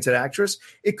action-oriented actress,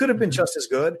 it could have been just as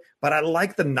good. But I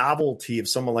like the novelty of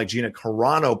someone like Gina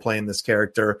Carano playing this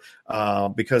character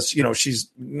because, she's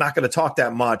not going to talk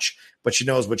that much, but she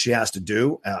knows what she has to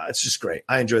do. It's just great.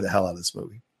 I enjoy the hell out of this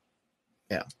movie.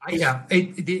 Yeah.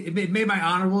 It made my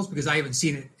honorables because I haven't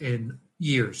seen it in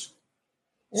years.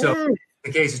 So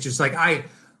the case is just like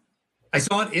I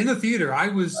saw it in the theater. I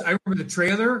remember the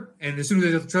trailer, and as soon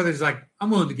as the trailer was like, I'm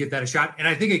willing to give that a shot. And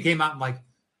I think it came out in like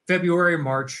February or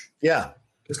March. Yeah.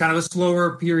 It was kind of a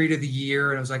slower period of the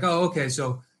year. And I was like, oh, okay.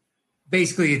 So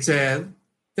basically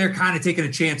they're kind of taking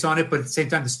a chance on it, but at the same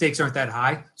time, the stakes aren't that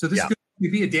high. So this could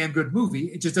be a damn good movie.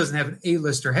 It just doesn't have an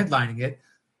A-lister headlining it.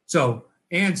 So,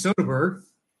 and Soderbergh.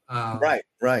 Right.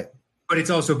 But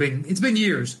it's been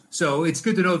years. So it's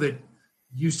good to know that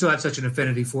you still have such an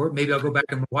affinity for it. Maybe I'll go back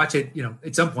and watch it,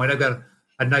 at some point. I've got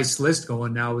a nice list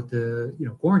going now with the,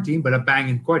 quarantine, but I'm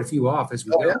banging quite a few off as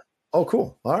we go. Yeah. Oh,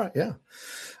 cool. All right. Yeah.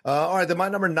 All right. Then my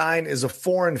number 9 is a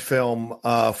foreign film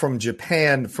from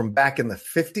Japan from back in the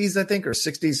 50s, I think, or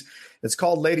 60s. It's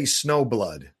called Lady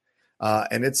Snowblood.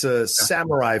 And it's a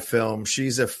samurai film.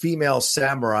 She's a female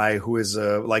samurai who is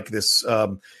like this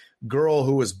girl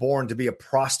who was born to be a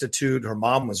prostitute. Her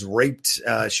mom was raped.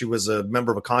 She was a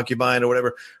member of a concubine or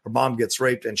whatever. Her mom gets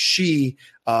raped, and she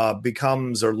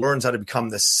becomes or learns how to become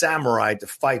the samurai to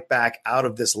fight back out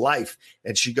of this life.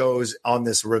 And she goes on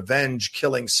this revenge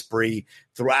killing spree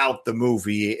throughout the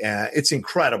movie. It's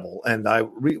incredible. And I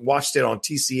watched it on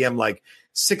TCM like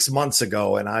 6 months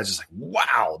ago, and I was just like,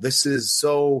 wow, this is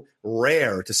so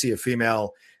rare to see a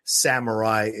female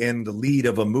samurai in the lead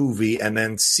of a movie and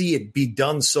then see it be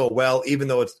done so well, even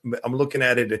though I'm looking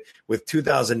at it with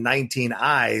 2019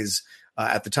 eyes.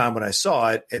 At the time when I saw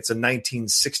it, it's a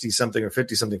 1960 something or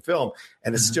 50 something film,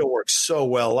 and it still works so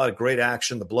well. A lot of great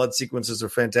action. The blood sequences are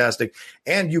fantastic,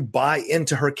 and you buy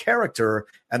into her character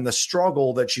and the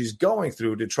struggle that she's going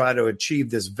through to try to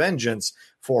achieve this vengeance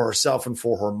for herself and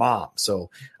for her mom. So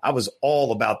I was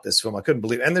all about this film. I couldn't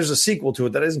believe it. And there's a sequel to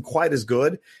it that isn't quite as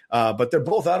good, but they're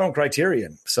both out on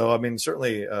Criterion. So, I mean,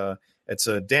 certainly it's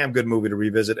a damn good movie to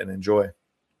revisit and enjoy.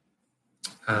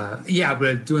 But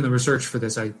doing the research for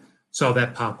this, I saw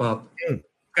that pop up.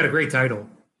 Got a great title.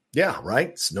 Yeah,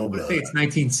 right? Snowblood. I think it's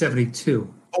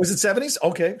 1972. Oh, is it 70s?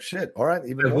 Okay, shit. All right.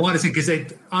 I want to say, because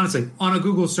honestly, on a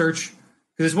Google search,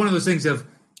 because it's one of those things of,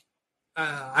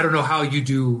 I don't know how you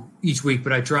do each week,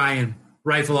 but I try and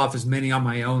rifle off as many on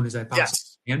my own as I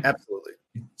possibly can. Absolutely.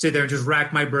 Sit there and just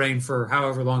rack my brain for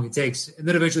however long it takes. And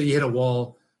then eventually you hit a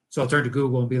wall. So I'll turn to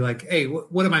Google and be like, hey,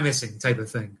 what am I missing type of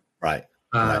thing. Right.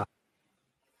 And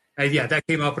that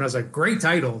came up and I was like, great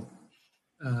title.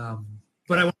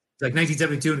 But I went like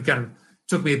 1972 and it kind of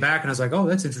took me back and I was like, oh,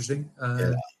 that's interesting.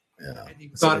 And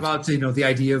you thought about, the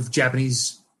idea of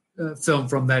Japanese film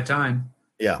from that time.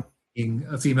 Yeah. Being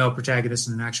a female protagonist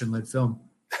in an action-led film.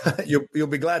 You'll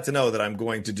be glad to know that I'm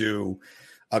going to do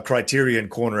a Criterion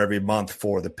Corner every month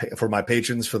for my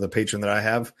patrons, for the patron that I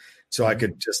have, so I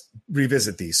could just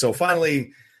revisit these. So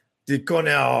finally, the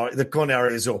corner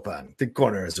is open. The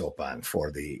corner is open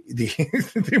for the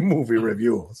the movie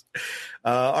reviews.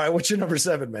 All right, what's your number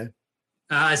 7, man?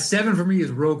 7 for me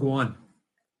is Rogue One.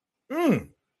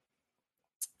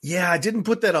 Yeah, I didn't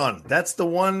put that on. That's the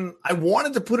one I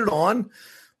wanted to put it on,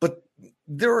 but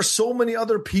there are so many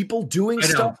other people doing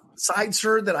stuff besides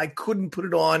her that I couldn't put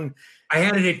it on. I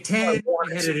had it at 10.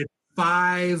 I had it at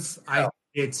 5. Yeah.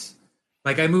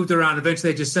 I moved around.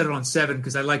 Eventually, I just set it on 7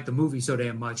 because I like the movie so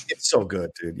damn much. It's so good,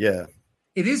 dude. Yeah.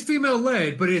 It is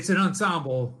female-led, but it's an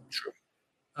ensemble. True.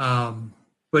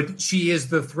 But she is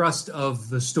the thrust of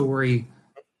the story.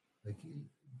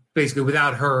 Basically,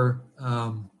 without her,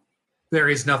 there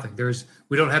is nothing.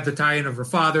 We don't have the tie-in of her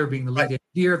father being the lead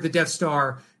engineer of the Death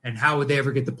Star, and how would they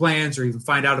ever get the plans or even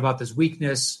find out about this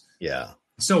weakness? Yeah.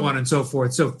 So on and so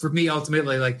forth. So for me,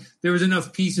 ultimately, there was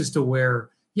enough pieces to where,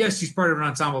 yes, she's part of an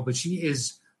ensemble, but she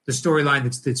is storyline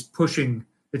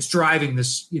that's driving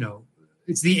this.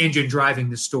 It's the engine driving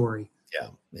the story. Yeah.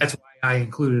 That's why I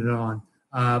included it on.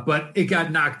 But it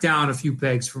got knocked down a few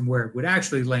pegs from where it would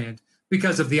actually land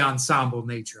because of the ensemble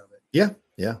nature of it.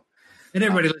 Yeah. And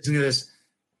everybody listening to this,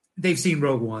 they've seen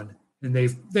Rogue One, and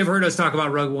they've heard us talk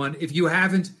about Rogue One. If you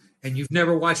haven't and you've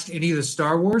never watched any of the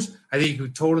Star Wars, I think you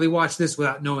could totally watch this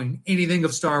without knowing anything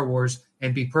of Star Wars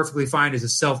and be perfectly fine as a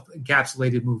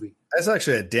self-encapsulated movie. That's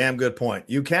actually a damn good point.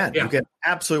 You can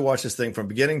absolutely watch this thing from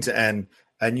beginning to end.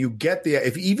 And you get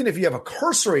even if you have a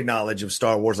cursory knowledge of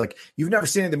Star Wars, like you've never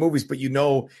seen any of the movies, but you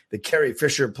know that Carrie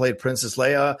Fisher played Princess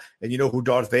Leia and you know who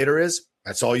Darth Vader is,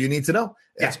 that's all you need to know.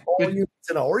 That's all you need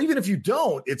to know. Or even if you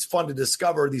don't, it's fun to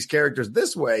discover these characters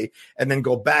this way and then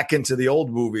go back into the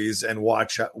old movies and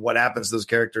watch what happens to those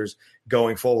characters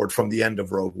going forward from the end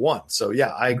of Rogue One. So, yeah,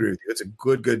 I agree with you. It's a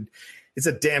good it's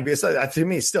a damn good. To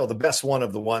me, still the best one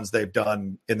of the ones they've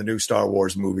done in the new Star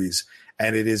Wars movies.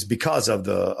 And it is because of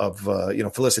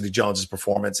Felicity Jones's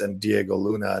performance and Diego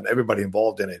Luna and everybody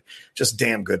involved in it. Just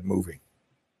damn good movie.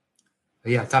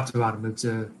 Yeah, top to bottom, it's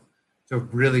a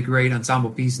really great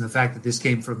ensemble piece, and the fact that this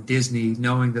came from Disney,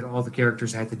 knowing that all the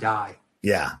characters had to die.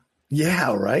 Yeah,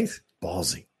 right.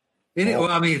 Ballsy.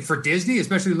 For Disney,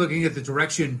 especially looking at the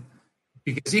direction,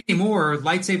 because anymore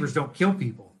lightsabers don't kill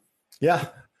people. Yeah.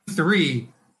 3,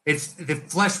 it's the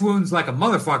flesh wounds like a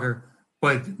motherfucker.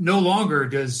 But no longer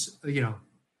does,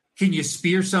 can you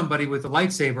spear somebody with a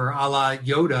lightsaber a la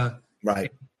Yoda right.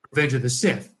 in Revenge of the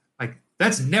Sith? Like,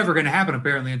 that's never going to happen,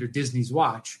 apparently, under Disney's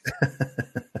watch.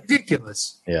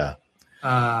 Ridiculous. Yeah.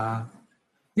 So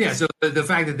the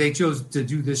fact that they chose to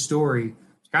do this story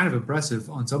is kind of impressive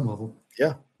on some level.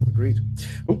 Yeah, agreed.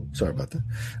 Oh, sorry about that.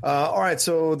 All right,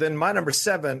 so then my number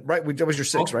 7, right? That was your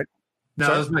 6, right? No,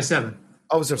 that was my 7.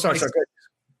 Oh, sorry.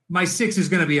 My 6 is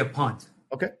going to be a punt.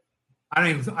 Okay. I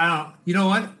don't. You know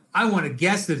what? I want to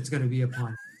guess that it's going to be a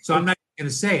punt, so I'm not going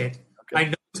to say it. Okay. I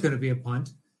know it's going to be a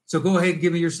punt. So go ahead and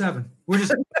give me your 7. We're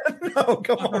just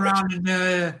walking around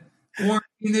and warming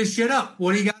this shit up.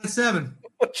 What do you got at 7?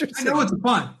 I know it's a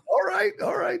punt.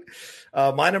 All right.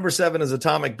 My number 7 is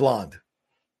Atomic Blonde.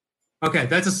 Okay,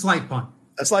 that's a slight punt.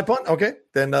 A slight punt. Okay,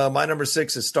 then my number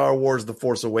 6 is Star Wars: The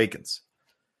Force Awakens.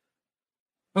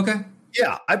 Okay.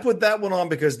 Yeah, I put that one on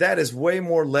because that is way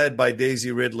more led by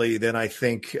Daisy Ridley than I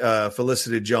think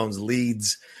Felicity Jones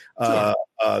leads Rogue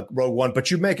One. But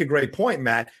you make a great point,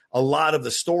 Matt. A lot of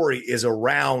the story is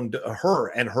around her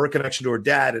and her connection to her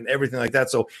dad and everything like that.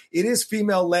 So it is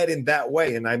female-led in that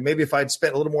way. And maybe if I'd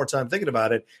spent a little more time thinking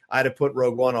about it, I'd have put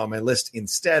Rogue One on my list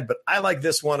instead. But I like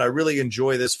this one. I really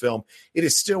enjoy this film. It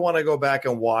is still one I go back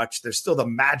and watch. There's still the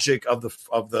magic of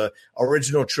the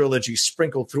original trilogy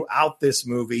sprinkled throughout this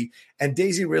movie. And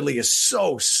Daisy Ridley is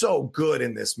so good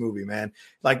in this movie, man.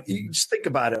 Like, you just think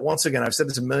about it. Once again, I've said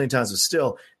this a million times, but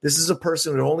still, this is a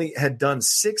person who only had done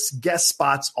 6 guest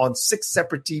spots on 6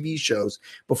 separate TV shows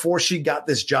before she got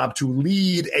this job to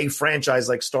lead a franchise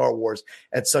like Star Wars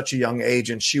at such a young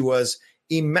age. And she was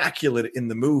immaculate in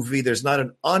the movie. There's not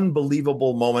an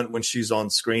unbelievable moment when she's on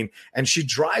screen, and she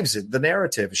drives it, the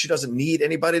narrative. She doesn't need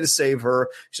anybody to save her.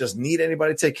 She doesn't need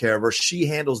anybody to take care of her. She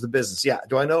handles the business. Yeah.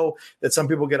 Do I know that some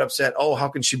people get upset? Oh, how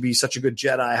can she be such a good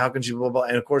Jedi? How can she blah, blah?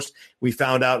 And of course, we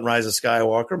found out in Rise of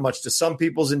Skywalker, much to some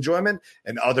people's enjoyment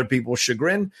and other people's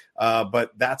chagrin.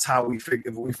 But that's how we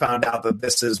found out that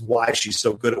this is why she's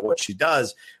so good at what she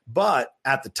does. But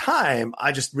at the time,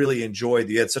 I just really enjoyed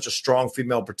you had such a strong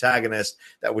female protagonist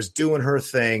that was doing her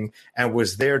thing and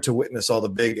was there to witness all the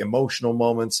big emotional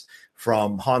moments,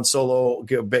 from Han Solo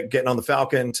getting on the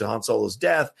Falcon to Han Solo's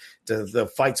death to the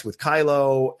fights with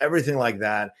Kylo, everything like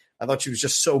that. I thought she was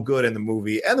just so good in the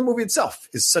movie. And the movie itself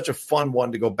is such a fun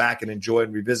one to go back and enjoy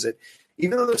and revisit.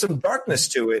 Even though there's some darkness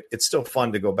to it, it's still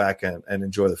fun to go back and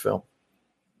enjoy the film.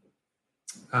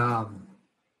 I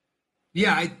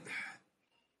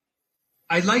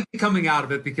liked coming out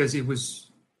of it because it was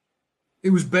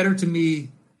better to me.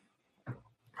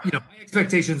 My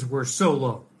expectations were so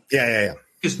low. Yeah.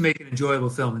 Just make an enjoyable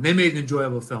film, and they made an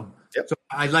enjoyable film. Yep. So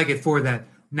I like it for that.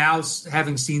 Now,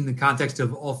 having seen the context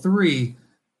of all 3,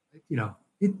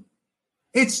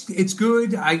 it's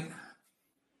good.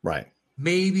 Right.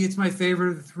 Maybe it's my favorite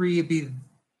of the 3. It'd be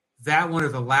that one or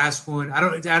the last one. I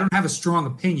don't have a strong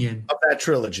opinion of that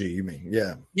trilogy. You mean?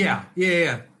 Yeah.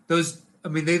 Yeah. Those. I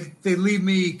mean, they leave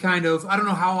me kind of. I don't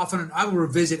know how often I will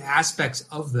revisit aspects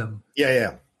of them.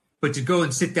 Yeah. But to go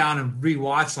and sit down and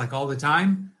rewatch like all the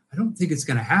time, I don't think it's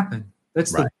going to happen.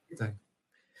 That's the thing.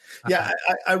 Yeah,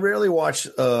 I rarely watch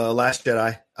Last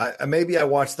Jedi. Maybe I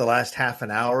watch the last half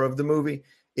an hour of the movie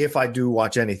if I do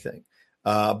watch anything.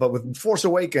 But with Force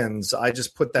Awakens, I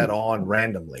just put that on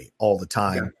randomly all the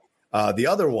time. The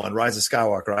other one, Rise of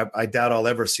Skywalker, I doubt I'll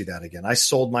ever see that again. I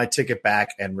sold my ticket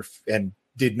back and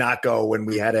did not go when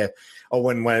we had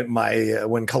when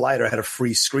Collider had a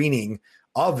free screening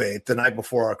of it the night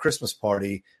before our Christmas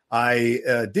party. I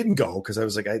didn't go because I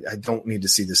was like, I don't need to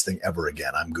see this thing ever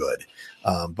again. I'm good.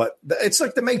 But it's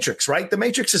like The Matrix, right? The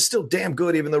Matrix is still damn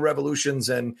good, even though Revolutions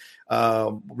and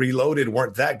Reloaded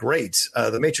weren't that great.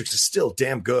 The Matrix is still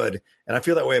damn good, and I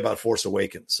feel that way about Force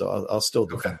Awakens. So I'll still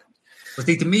defend it. I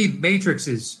think to me, Matrix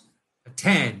is a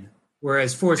 10,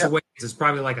 whereas Force Awakens is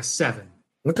probably like a 7.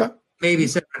 Okay. Maybe a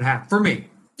 7.5 for me.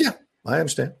 Yeah, I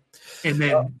understand. And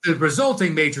then the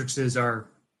resulting Matrixes are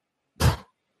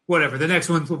whatever. The next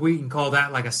one, we can call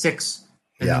that like a 6.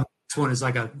 And the next one is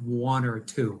like a 1 or a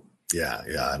 2. Yeah,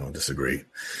 I don't disagree.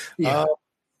 Yeah.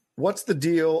 What's the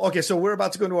deal? Okay, so we're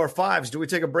about to go into our 5s. Do we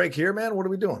take a break here, man? What are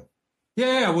we doing?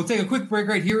 Yeah, we'll take a quick break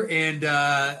right here and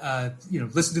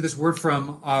listen to this word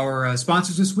from our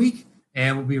sponsors this week,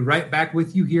 and we'll be right back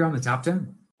with you here on the Top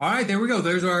 10. All right, there we go.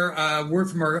 There's our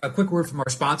quick word from our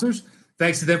sponsors.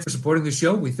 Thanks to them for supporting the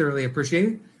show. We thoroughly appreciate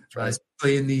it,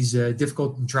 especially in these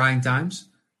difficult and trying times.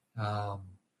 For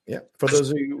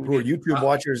those of you who are YouTube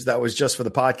watchers, that was just for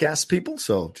the podcast people.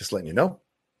 So just letting you know.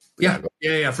 Yeah.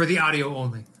 For the audio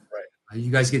only. Right. You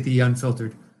guys get the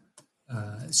unfiltered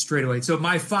straight away. So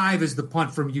my 5 is the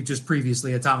punt from you just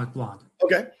previously, Atomic Blonde.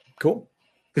 Okay, cool.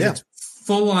 Because it's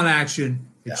full on action.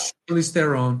 It's Charlize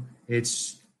Theron.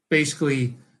 It's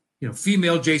basically,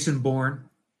 female Jason Bourne.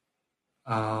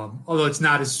 Although it's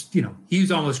not as,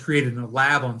 he's almost created in a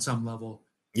lab on some level.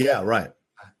 Yeah, right.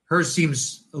 Hers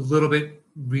seems a little bit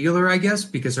realer, I guess,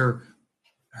 because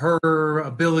her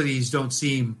abilities don't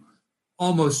seem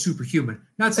almost superhuman.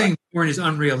 Not saying Bourne is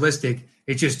unrealistic.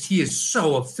 It's just he is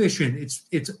so efficient.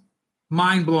 It's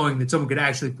mind blowing that someone could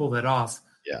actually pull that off.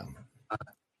 Yeah.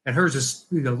 And hers is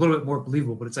a little bit more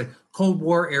believable, but it's like Cold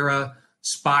War era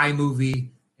spy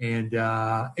movie, and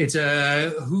it's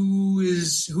who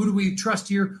do we trust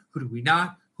here? Who do we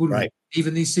not? Who do we believe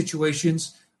in these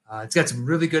situations? It's got some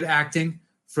really good acting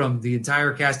from the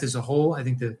entire cast as a whole. I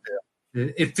think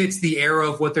it fits the era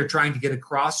of what they're trying to get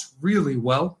across really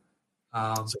well.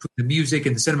 The music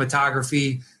and the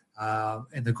cinematography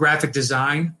and the graphic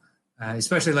design,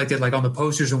 especially like on the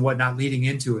posters and whatnot leading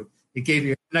into it. It gave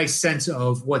you a nice sense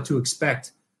of what to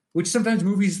expect, which sometimes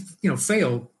movies,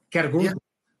 fail categorically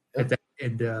at that.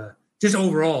 And just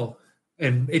overall,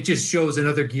 and it just shows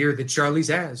another gear that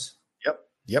Charlize has.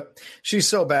 Yep. She's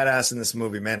so badass in this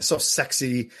movie, man. So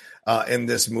sexy in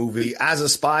this movie, as a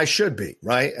spy should be,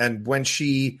 right? And when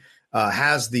she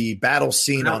has the battle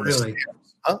scene Not really.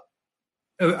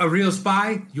 A real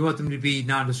spy, you want them to be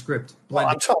nondescript. Well,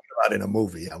 I'm talking about in a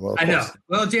movie. Yeah, well, I know.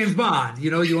 Well, James Bond,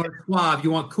 you want suave, you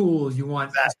want cool, you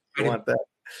want that.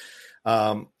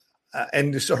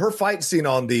 And so her fight scene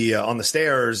on the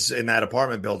stairs in that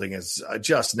apartment building is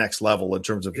just next level in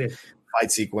terms of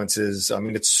fight sequences. I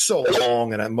mean, it's so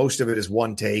long, and most of it is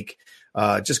one take.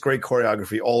 Just great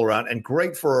choreography all around, and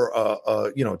great for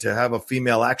to have a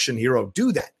female action hero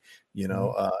do that.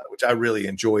 Which I really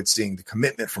enjoyed seeing the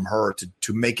commitment from her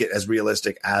to make it as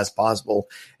realistic as possible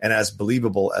and as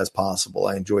believable as possible.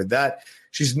 I enjoyed that.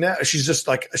 She's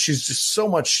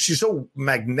so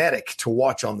magnetic to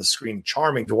watch on the screen,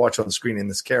 charming to watch on the screen in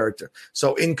this character.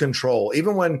 So in control,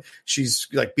 even when she's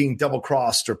like being double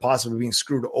crossed or possibly being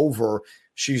screwed over,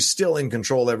 she's still in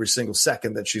control every single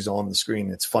second that she's on the screen.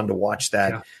 It's fun to watch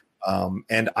that. Yeah.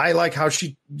 And I like how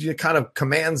she kind of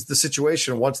commands the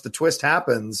situation. Once the twist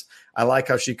happens, I like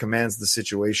how she commands the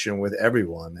situation with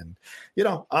everyone. And,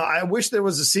 I wish there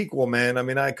was a sequel, man. I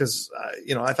mean, I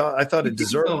thought it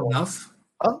deserved enough.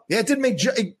 Huh? Yeah, it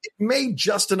made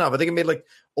just enough. I think it made like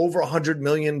over $100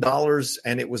 million,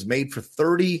 and it was made for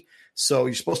 30. So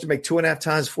you're supposed to make 2.5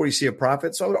 times before you see a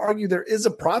profit. So I would argue there is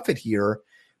a profit here,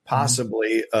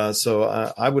 possibly. So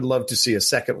I would love to see a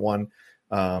second one.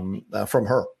 From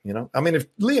her, I mean,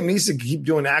 if Liam needs to keep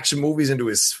doing action movies into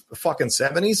his fucking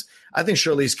 70s, I think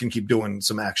Charlize can keep doing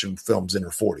some action films in her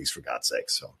 40s, for God's sake.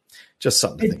 So just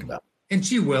something to think about. And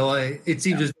she will. It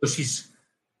seems as though she's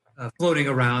floating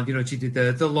around. She did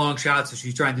the long shots, so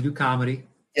she's trying to do comedy.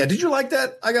 Yeah. Did you like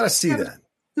that? I got to see that.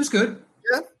 It was good.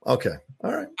 Yeah. Okay.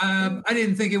 All right. I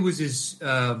didn't think it was as,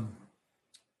 I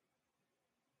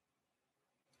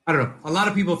don't know. A lot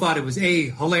of people thought it was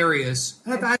hilarious.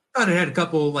 I thought it had a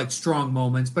couple like strong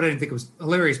moments, but I didn't think it was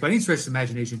hilarious by any stretch of the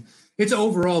imagination. It's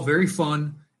overall very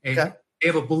fun, and they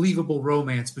have a believable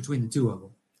romance between the two of them.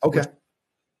 Okay,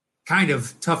 kind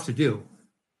of tough to do.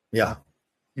 Yeah,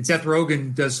 and Seth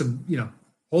Rogen does some,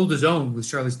 hold his own with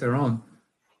Charlize Theron.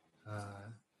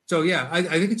 So yeah, I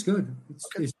think it's good.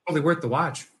 It's probably worth the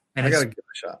watch. And I gotta give it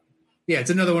a shot. Yeah, it's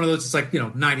another one of those. It's like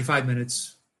 95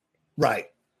 minutes, Right.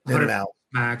 In and out.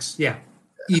 max. Yeah,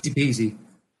 easy peasy.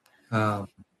 Yeah.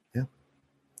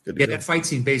 Good to Yeah, go. that fight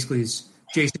scene basically is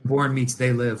Jason Bourne meets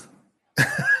They Live.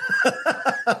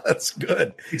 That's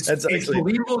good. That's It's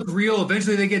believable, it's real.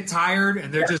 Eventually, they get tired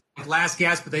and they're just like last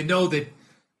gasp, but they know that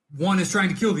one is trying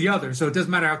to kill the other. So it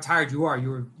doesn't matter how tired you are.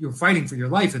 You're fighting for your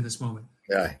life in this moment.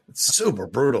 Yeah, it's super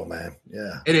brutal, man.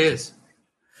 Yeah, It is.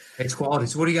 It's quality.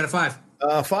 So what do you got at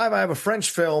 5? 5. I have a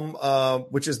French film,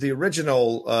 which is the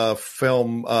original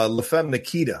film, La Femme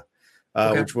Nikita,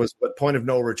 which was but Point of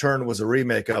No Return was a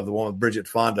remake of the one with Bridget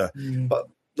Fonda. But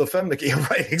La Femme Nikita,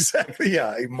 right? Exactly.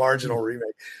 Yeah, a marginal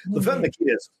remake. La Femme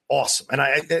Nikita is awesome, and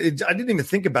I didn't even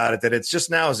think about it. That it's just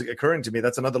now is occurring to me.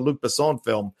 That's another Luc Besson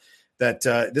film. That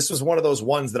this was one of those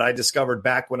ones that I discovered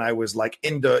back when I was like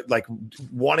into like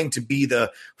wanting to be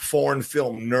the foreign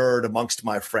film nerd amongst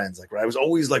my friends. Like I was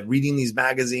always like reading these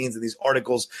magazines and these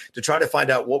articles to try to find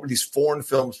out what were these foreign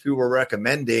films people were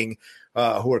recommending,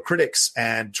 who are critics,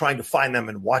 and trying to find them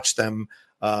and watch them.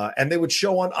 And they would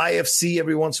show on IFC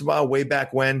every once in a while, way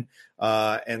back when,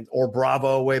 or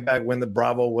Bravo, way back when the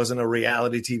Bravo wasn't a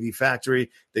reality TV factory.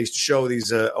 They used to show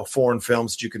these foreign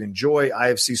films that you could enjoy.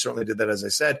 IFC certainly did that, as I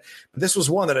said. But this was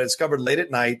one that I discovered late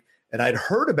at night, and I'd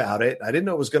heard about it. I didn't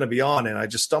know it was going to be on, and I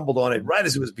just stumbled on it right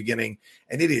as it was beginning.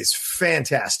 And it is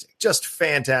fantastic, just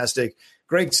fantastic.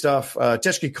 Great stuff.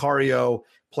 Teshki Cario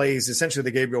plays essentially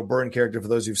the Gabriel Byrne character, for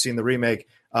those who've seen the remake.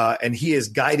 And he is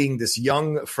guiding this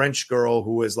young French girl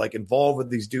who is like involved with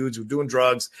these dudes who are doing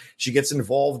drugs. She gets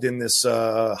involved in this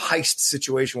heist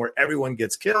situation where everyone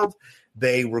gets killed.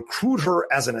 They recruit her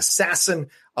as an assassin,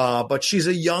 but she's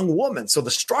a young woman. So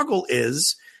the struggle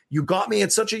is, you got me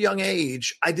at such a young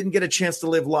age, I didn't get a chance to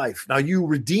live life. Now you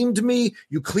redeemed me,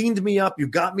 you cleaned me up, you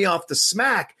got me off the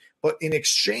smack. But in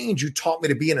exchange, you taught me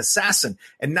to be an assassin.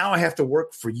 And now I have to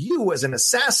work for you as an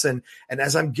assassin. And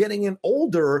as I'm getting in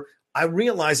older, I'm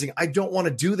realizing I don't want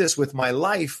to do this with my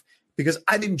life because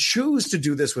I didn't choose to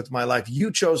do this with my life.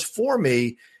 You chose for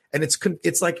me. And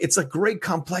it's a great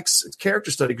complex character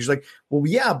study because you're like, well,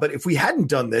 yeah, but if we hadn't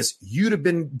done this, you'd have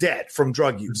been dead from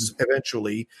drug use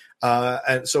eventually.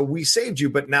 And so we saved you,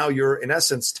 but now you're in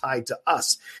essence tied to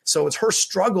us. So it's her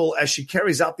struggle as she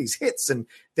carries out these hits and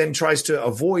then tries to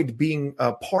avoid being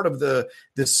part of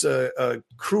this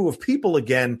crew of people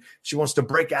again. She wants to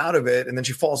break out of it, and then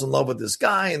she falls in love with this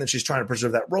guy, and then she's trying to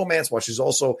preserve that romance while she's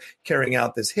also carrying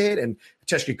out this hit. And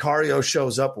Teshki Cario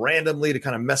shows up randomly to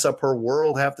kind of mess up her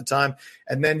world half the time.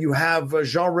 And then you have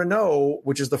Jean Reno,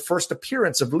 which is the first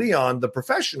appearance of Leon, the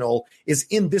professional, is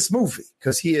in this movie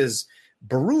because he is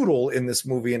brutal in this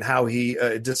movie and how he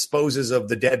disposes of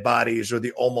the dead bodies or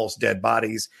the almost dead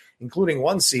bodies, including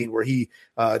one scene where he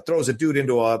throws a dude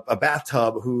into a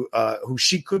bathtub who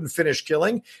she couldn't finish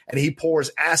killing, and he pours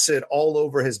acid all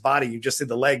over his body. You just see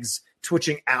the legs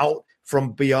twitching out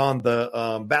from beyond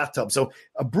the bathtub. So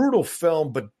a brutal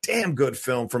film, but damn good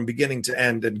film from beginning to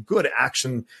end, and good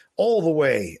action all the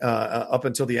way up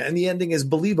until the end. And the ending is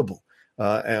believable.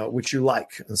 Which you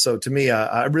like. And so to me,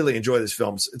 I really enjoy this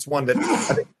film. It's one that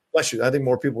I think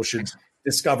more people should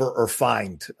discover or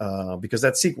find because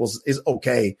that sequel is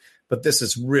okay, but this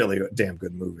is really a damn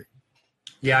good movie.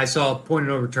 Yeah, I saw Point of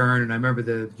No Return, and I remember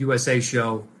the USA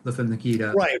show, La Femme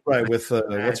Nikita. Right, with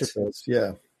what's her face?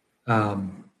 Yeah.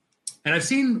 And I've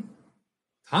seen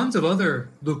tons of other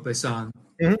Luc Besson.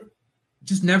 Mm-hmm.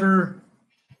 Just don't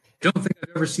think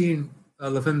I've ever seen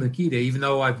La Femme Nikita, even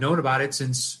though I've known about it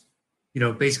since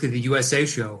basically the USA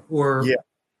show, or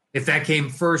if that came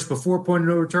first before Point of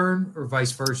No Return, or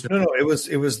vice versa. No, it was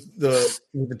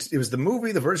the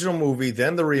movie, the original movie,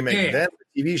 then the remake, then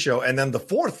the TV show, and then the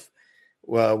fourth,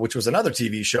 which was another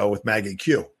TV show with Maggie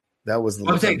Q. That was the.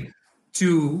 I'm saying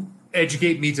to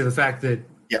educate me to the fact that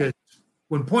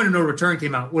when Point of No Return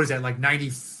came out, what is that, like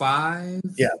 95?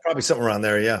 Yeah, probably something around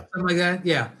there. Yeah, something like that.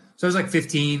 Yeah, so I was like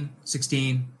 15,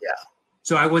 16. Yeah,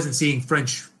 so I wasn't seeing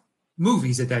French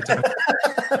movies at that time.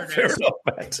 Fair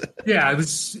enough. Yeah, I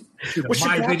was.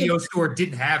 My video store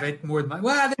didn't have it more than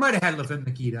they might have had La Femme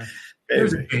Nikita.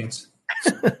 There's a chance.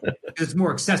 It's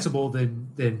more accessible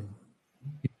than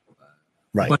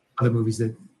right. Other movies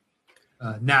that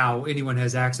now anyone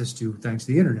has access to thanks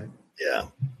to the internet. Yeah.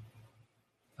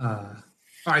 All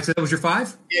right, so that was your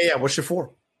 5? Yeah. What's your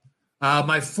 4?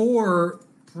 My 4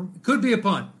 could be a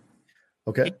punt.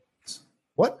 Okay.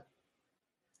 What?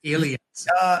 Aliens.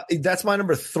 That's my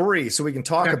number 3, so we can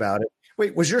talk about it.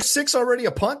 Wait, was your 6 already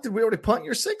a punt? Did we already punt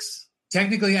your 6?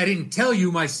 Technically, I didn't tell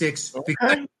you my 6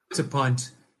 because it's a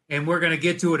punt, and we're going to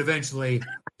get to it eventually.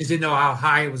 I just didn't know how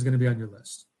high it was going to be on your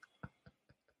list.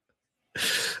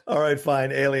 All right,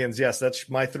 fine. Aliens. Yes, that's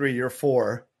my 3. Your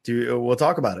 4. We'll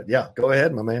talk about it. Yeah, go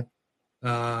ahead, my man.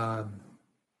 Yeah,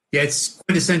 it's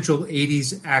quintessential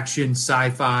 80s action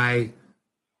sci-fi.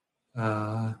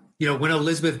 When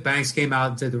Elizabeth Banks came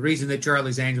out and said the reason that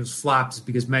Charlie's Angels flopped is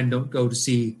because men don't go to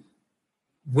see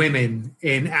women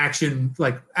in action,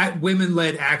 like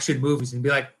women-led action movies, and be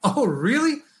like, oh,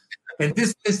 really? And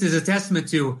this list is a testament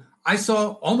to, I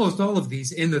saw almost all of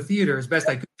these in the theater as best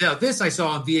I could tell. This I saw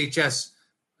on VHS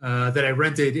that I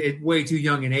rented at way too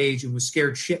young an age and was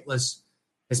scared shitless,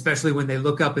 especially when they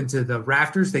look up into the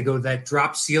rafters. They go to that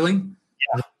drop ceiling,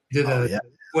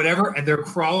 whatever, and they're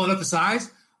crawling up the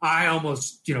sides. I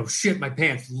almost, shit my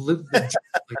pants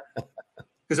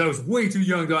because I was way too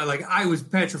young. I was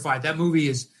petrified. That movie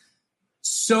is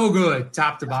so good,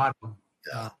 top to bottom.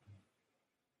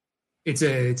 It's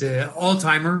a all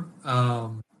timer.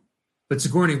 But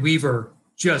Sigourney Weaver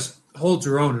just holds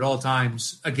her own at all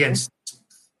times against,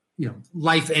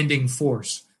 life ending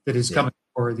force that is coming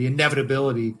for her. The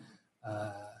inevitability.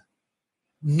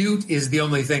 Newt is the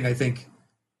only thing I think.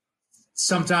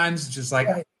 Sometimes just like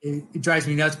it drives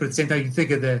me nuts, but at the same time, you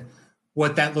think of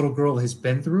what that little girl has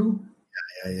been through.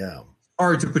 Yeah.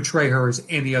 Hard to portray her as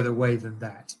any other way than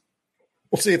that.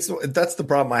 Well, see, that's the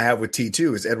problem I have with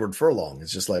T2 is Edward Furlong.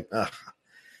 It's just like, I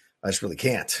just really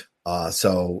can't.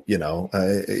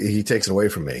 He takes it away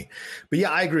from me. But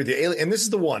yeah, I agree with you. Alien, and this is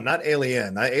the one, not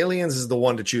Alien. Aliens is the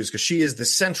one to choose because she is the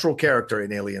central character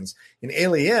in Aliens. In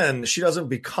Alien, she doesn't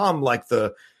become like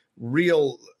the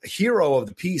real hero of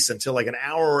the piece until like an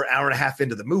hour and a half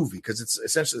into the movie, because it's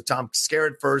essentially Tom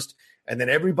Skerritt first and then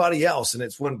everybody else. And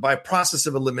it's when by process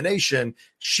of elimination,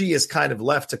 she is kind of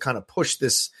left to kind of push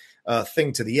this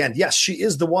thing to the end. Yes, she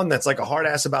is the one that's like a hard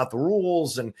ass about the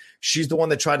rules, and she's the one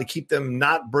that tried to keep them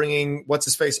not bringing what's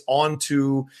his face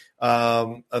onto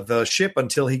the ship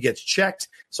until he gets checked.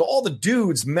 So all the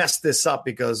dudes messed this up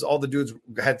because all the dudes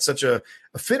had such a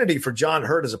affinity for John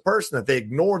Hurt as a person that they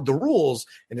ignored the rules.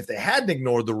 And if they hadn't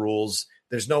ignored the rules,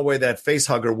 there's no way that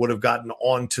facehugger would have gotten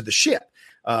onto the ship.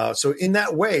 So in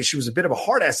that way, she was a bit of a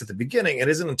hard ass at the beginning. It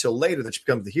isn't until later that she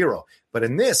becomes the hero. But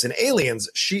in Aliens,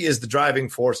 she is the driving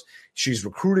force. She's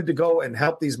recruited to go and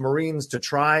help these Marines to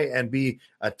try and be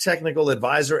a technical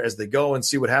advisor as they go and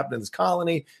see what happened in this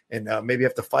colony and maybe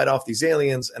have to fight off these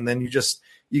aliens. And then you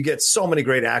get so many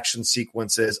great action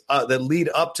sequences that lead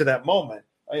up to that moment.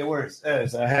 Oh, yeah, where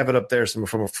is I have it up there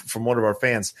from one of our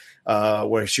fans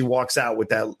where she walks out with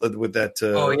that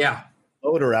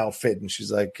loader outfit, and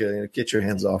she's like, get your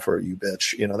hands off her, you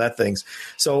bitch, that thing's.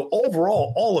 So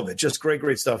overall, all of it, just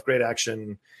great stuff, great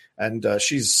action, and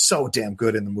she's so damn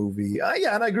good in the movie.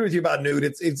 And I agree with you about Newt.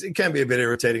 It can be a bit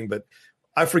irritating, but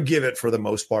I forgive it for the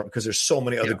most part because there's so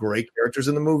many other great characters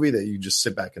in the movie that you just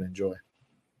sit back and enjoy.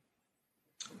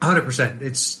 100%.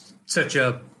 It's such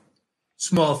a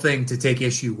small thing to take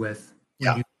issue with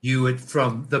when you view it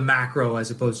from the macro as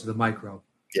opposed to the micro.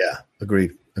 Yeah,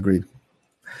 agreed.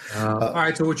 All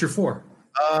right, so what's your 4?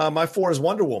 My 4 is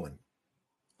Wonder Woman.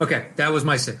 Okay, that was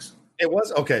my 6. It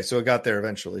was okay, so it got there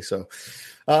eventually. So,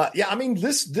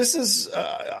 this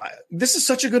is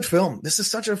such a good film. This is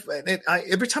such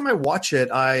every time I watch it,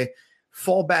 I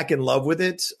fall back in love with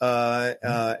it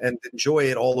and enjoy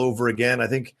it all over again. I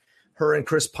think her and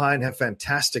Chris Pine have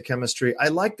fantastic chemistry. I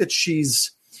like that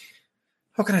she's.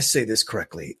 How can I say this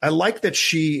correctly? I like that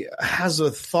she has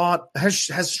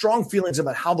has strong feelings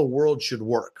about how the world should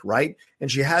work, right? And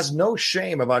she has no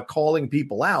shame about calling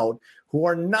people out who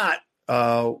are not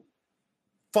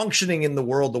functioning in the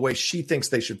world the way she thinks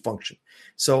they should function.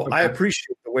 So I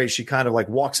appreciate the way she kind of like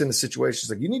walks into situations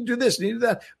like, you need to do this, you need to do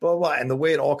that, blah, blah, blah. And the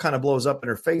way it all kind of blows up in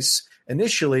her face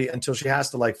initially until she has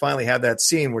to like finally have that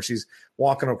scene where she's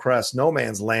walking across no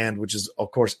man's land, which is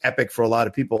of course epic for a lot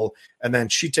of people. And then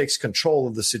she takes control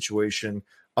of the situation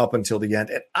up until the end.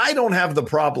 And I don't have the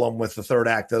problem with the third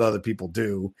act that other people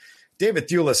do. David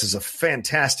Thewlis is a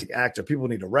fantastic actor. People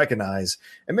need to recognize,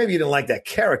 and maybe you didn't like that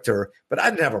character, but I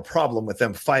didn't have a problem with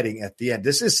them fighting at the end.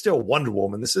 This is still Wonder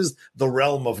Woman. This is the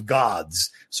realm of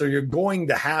gods. So you're going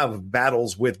to have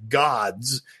battles with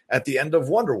gods at the end of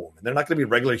Wonder Woman. They're not going to be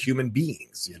regular human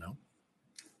beings,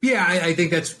 Yeah, I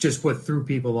think that's just what threw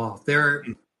people off. They're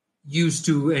used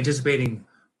to anticipating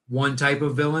one type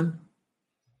of villain,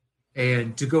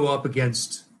 and to go up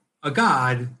against a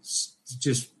god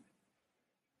just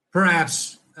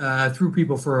perhaps threw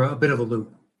people for a bit of a loop.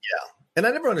 Yeah. And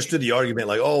I never understood the argument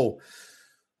like, oh,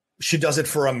 she does it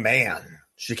for a man.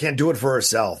 She can't do it for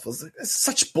herself. It's like, that's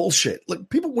such bullshit. Like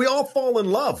we all fall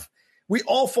in love. We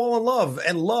all fall in love,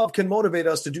 and love can motivate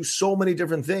us to do so many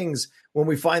different things when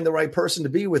we find the right person to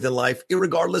be with in life,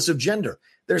 irregardless of gender.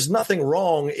 There's nothing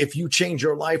wrong if you change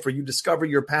your life or you discover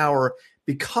your power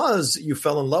because you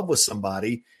fell in love with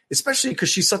somebody, especially because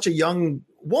she's such a young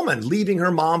woman, leaving her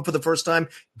mom for the first time,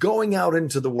 going out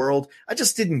into the world. I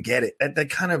just didn't get it. That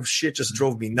kind of shit just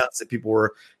drove me nuts that people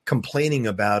were complaining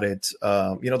about it.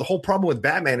 The whole problem with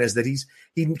Batman is that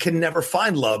he can never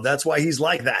find love. That's why he's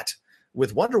like that.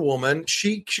 With Wonder Woman,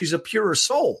 she's a purer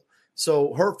soul.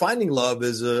 So her finding love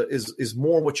is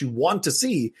more what you want to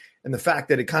see. And the fact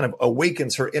that it kind of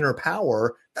awakens her inner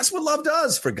power, that's what love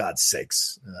does, for God's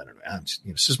sakes. I don't know.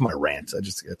 It's just my rant. I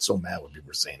just get so mad when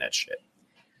people are saying that shit.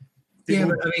 Yeah,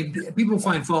 but I mean, people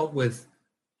find fault with,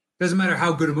 doesn't matter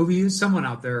how good a movie is, someone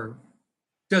out there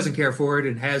doesn't care for it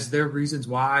and has their reasons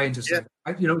why, and just to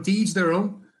each their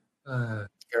own. Fair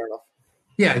enough.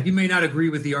 Yeah, you may not agree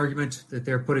with the argument that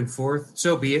they're putting forth.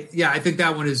 So be it. Yeah, I think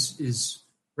that one is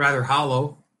rather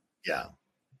hollow. Yeah.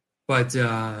 But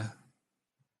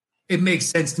it makes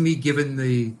sense to me given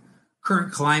the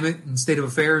current climate and state of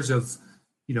affairs of,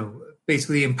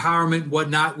 basically empowerment and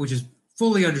whatnot, which is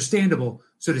fully understandable.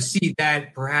 So to see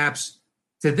that perhaps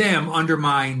to them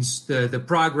undermines the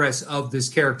progress of this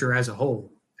character as a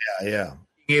whole. Yeah.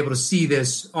 Being able to see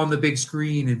this on the big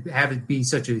screen and have it be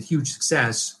such a huge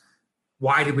success.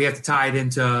 Why did we have to tie it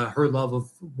into her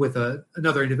love with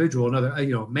another individual,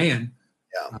 another man?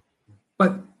 Yeah.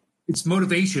 But it's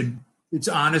motivation. It's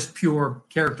honest, pure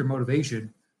character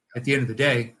motivation at the end of the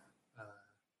day.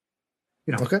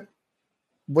 Okay.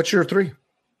 What's your 3?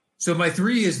 So my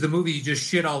 3 is the movie you just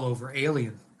shit all over,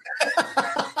 Alien.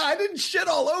 I didn't shit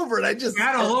all over it. I just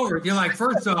got all over it. You're like,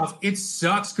 first off, it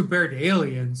sucks compared to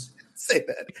Aliens. Say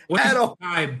that. What's the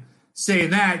time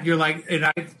saying that? You're like,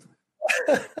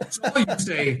 that's all you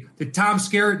say that Tom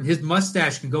Skerritt and his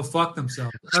mustache can go fuck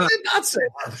themselves. I did not say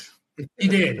that. You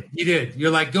did.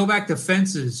 You're like, go back to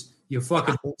Fences, you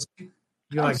fucking.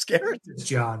 You're like, Skerritt,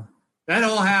 John. That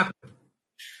all happened.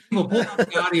 People pull out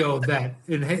the audio of that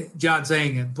and John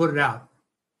saying it, put it out.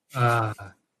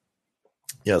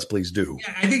 Yes, please do.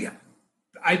 Yeah,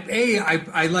 I think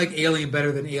I like Alien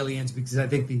better than Aliens because I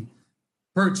think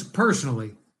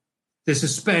personally the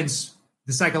suspense,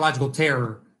 the psychological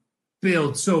terror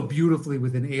builds so beautifully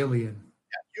with an Alien.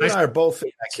 Yeah, you and I are both in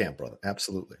that camp, brother.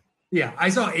 Absolutely. Yeah, I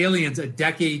saw Aliens a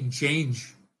decade and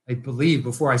change, I believe,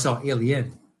 before I saw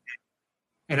Alien.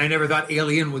 And I never thought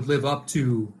Alien would live up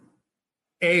to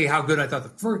A, how good I thought the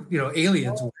first,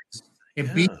 Aliens was,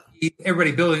 and B,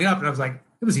 everybody building it up. And I was like,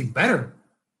 it was even better.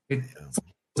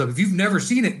 So if you've never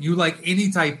seen it, you like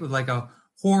any type of like a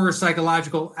horror,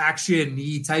 psychological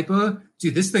action-y type of,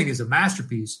 dude, this thing is a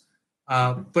masterpiece.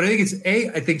 But I think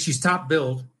I think she's top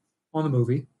billed on the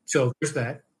movie. So there's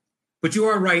that. But you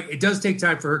are right. It does take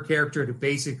time for her character to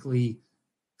basically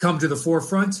come to the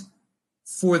forefront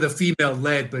for the female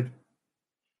lead. But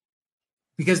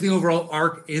because the overall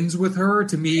arc ends with her,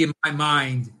 to me, in my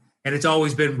mind, and it's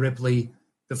always been Ripley,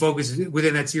 the focus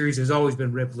within that series has always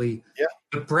been Ripley. Yeah.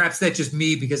 But perhaps that's just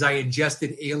me because I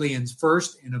ingested Aliens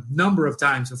first and a number of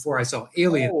times before I saw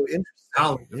Alien.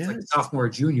 Oh, interesting. Like a sophomore or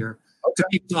junior. Okay. To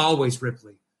me, it's always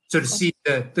Ripley. So to see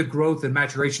the growth and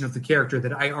maturation of the character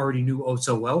that I already knew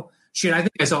so well. Shit, I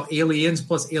think I saw Aliens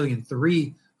plus Alien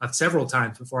 3 several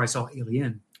times before I saw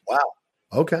Alien. Wow.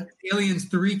 Okay. Aliens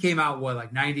 3 came out,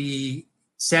 like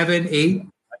 97, 8? 97,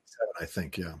 I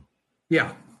think, yeah.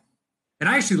 Yeah. And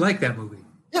I actually like that movie.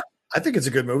 Yeah, I think it's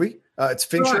a good movie. It's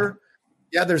Fincher.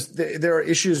 Yeah, there are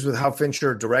issues with how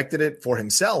Fincher directed it for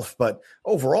himself, but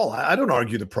overall, I don't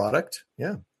argue the product.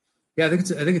 Yeah. Yeah, I think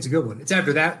it's a good one. It's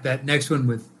after that next one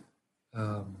with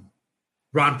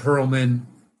Ron Perlman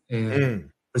and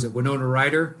was it Winona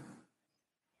Ryder?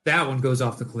 That one goes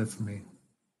off the cliff for me.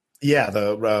 Yeah,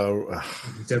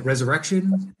 is that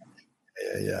Resurrection?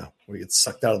 Yeah, we get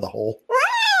sucked out of the hole.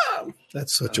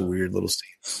 That's such a weird little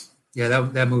scene. Yeah,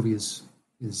 that movie is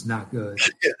not good.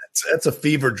 Yeah, that's a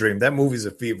fever dream. That movie's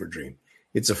a fever dream.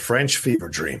 It's a French fever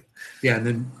dream. Yeah, and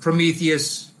then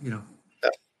Prometheus,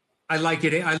 I like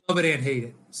it. I love it and hate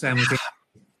it simultaneously.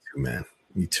 Man,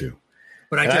 me too.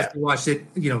 But I just watched it,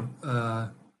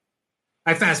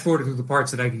 I fast forwarded through the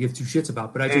parts that I could give two shits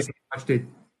about, but I just watched it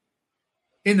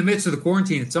in the midst of the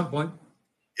quarantine at some point.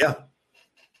 Yeah.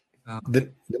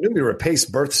 The newly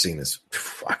replaced birth scene is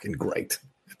fucking great.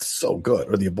 It's so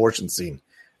good. Or the abortion scene.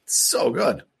 It's so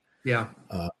good. Yeah.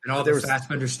 And all the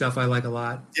Fassbender stuff I like a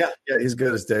lot. Yeah, he's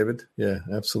good as David. Yeah,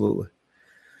 absolutely.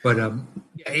 But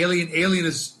Alien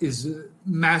is a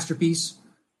masterpiece.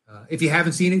 If you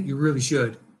haven't seen it, you really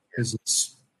should, because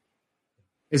it's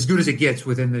as good as it gets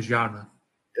within the genre.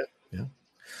 Yeah.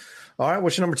 All right,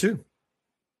 what's your number 2?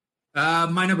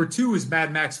 My number 2 is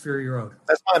Mad Max Fury Road.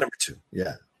 That's my number 2.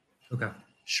 Yeah. Okay.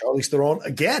 Charlize Theron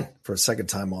again for a second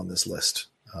time on this list.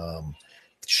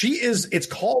 It's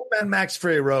called Mad Max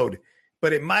Fury Road,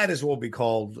 but it might as well be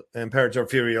called Imperator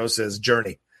Furiosa's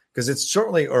Journey, because it's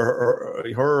certainly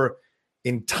her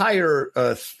entire.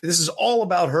 This is all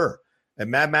about her,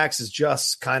 and Mad Max is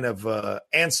just kind of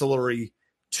ancillary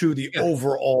to the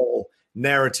overall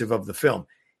narrative of the film.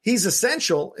 He's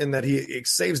essential in that he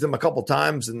saves them a couple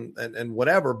times and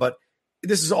whatever, but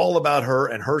this is all about her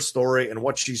and her story and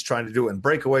what she's trying to do and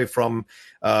break away from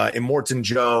Immortan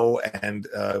Joe and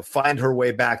find her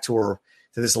way back to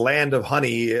this land of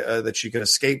honey that she can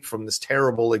escape from this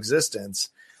terrible existence,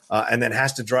 and then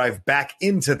has to drive back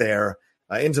into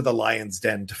the lion's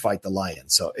den to fight the lion.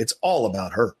 So it's all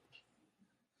about her.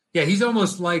 Yeah, he's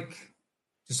almost like,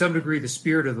 to some degree, the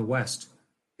Spirit of the West,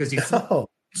 because he's to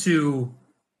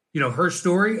her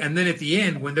story, and then at the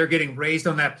end, when they're getting raised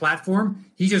on that platform,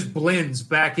 he just blends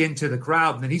back into the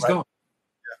crowd, and then he's gone.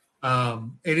 Yeah.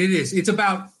 And it's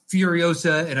about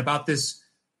Furiosa and about this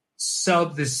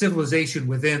civilization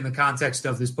within the context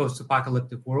of this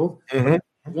post-apocalyptic world.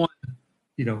 Mm-hmm. One,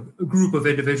 group of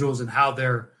individuals and how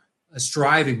they're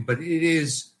striving, but it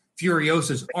is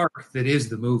Furiosa's arc that is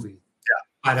the movie.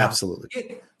 Yeah, absolutely.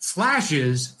 It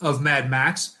flashes of Mad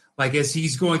Max, like as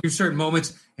he's going through certain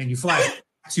moments, and you flash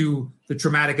to the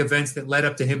traumatic events that led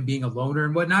up to him being a loner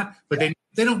and whatnot, but they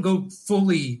don't delve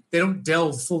fully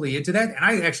into that. And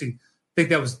I actually think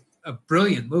that was a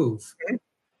brilliant move,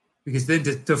 because then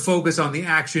to focus on the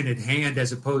action at hand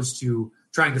as opposed to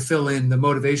trying to fill in the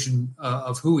motivation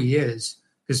of who he is,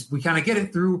 because we kind of get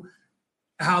it through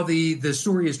how the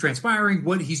story is transpiring,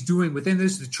 what he's doing within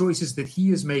this, the choices that he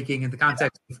is making in the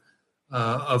context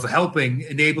of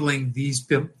enabling these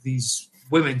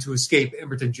women to escape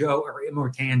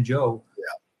Immortan Joe,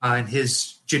 and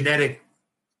his genetic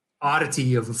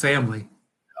oddity of a family.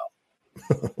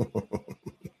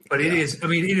 But it is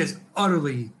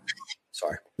utterly.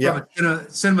 Sorry. Yeah.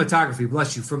 Cinematography,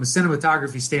 bless you. From a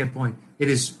cinematography standpoint, it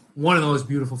is one of the most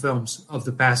beautiful films of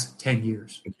the past 10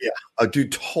 years. Yeah,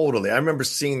 dude, totally. I remember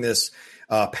seeing this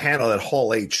panel at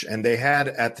Hall H, and they had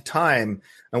at the time,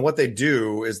 and what they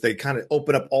do is they kind of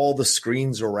open up all the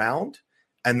screens around,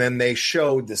 and then they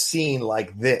showed the scene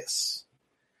like this.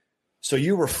 So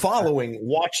you were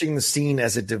watching the scene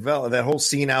as it developed. That whole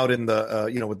scene out in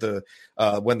the, with the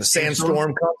when the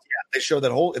sandstorm comes. Yeah, they show that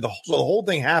the whole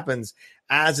thing happens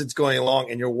as it's going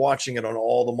along, and you're watching it on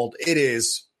all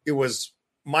the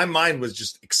my mind was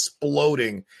just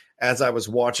exploding as I was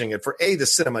watching it. For the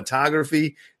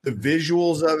cinematography, the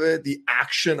visuals of it, the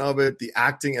action of it, the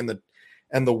acting, and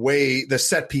the way the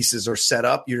set pieces are set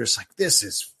up, you're just like, this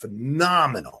is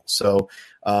phenomenal. So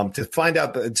to find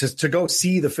out to go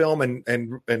see the film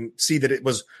and see that it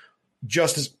was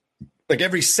just as, like,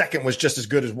 every second was just as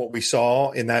good as what we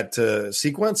saw in that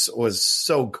sequence was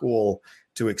so cool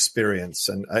to experience.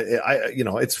 And I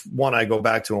it's one I go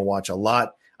back to and watch a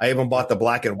lot. I even bought the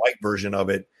black and white version of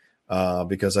it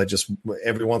because I just,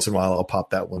 every once in a while, I'll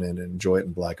pop that one in and enjoy it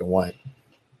in black and white.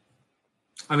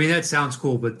 I mean, that sounds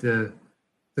cool, but the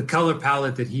color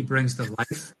palette that he brings to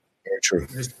life, very true,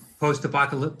 in this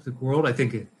post-apocalyptic world, I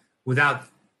think without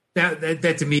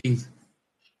that to me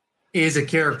is a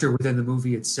character within the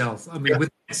movie itself. I mean,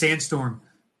 with Sandstorm,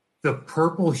 the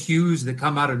purple hues that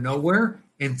come out of nowhere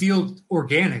and feel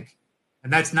organic,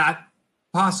 and that's not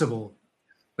possible.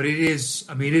 But it is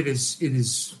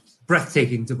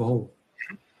breathtaking to behold.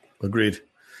 Agreed.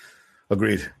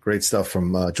 Great stuff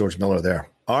from George Miller there.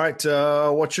 All right,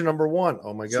 what's your number one?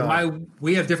 Oh my God! So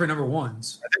we have different number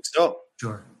ones. I think so.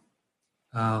 Sure.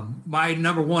 My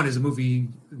number one is a movie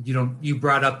you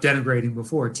brought up denigrating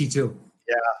before, T2.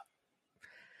 Yeah,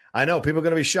 I know people are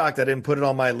going to be shocked I didn't put it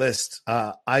on my list.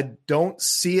 I don't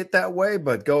see it that way,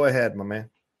 but go ahead, my man.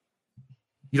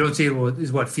 You don't see it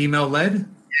is what, female led? Yeah,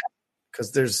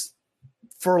 because there's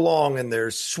Furlong and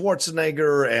there's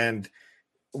Schwarzenegger and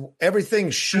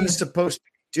everything she's supposed to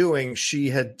be doing,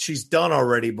 she's done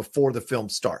already before the film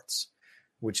starts,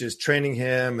 which is training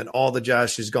him and all the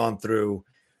jazz she's gone through.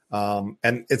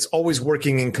 And it's always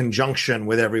working in conjunction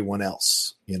with everyone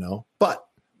else, but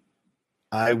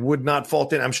I would not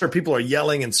fault it. I'm sure people are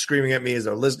yelling and screaming at me as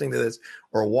they're listening to this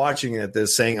or watching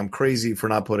this, saying I'm crazy for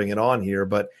not putting it on here,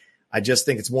 but I just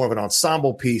think it's more of an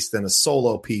ensemble piece than a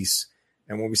solo piece.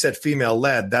 And when we said female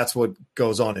led, that's what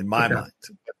goes on in my mind.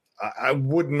 I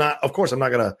would not, of course, I'm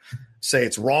not going to say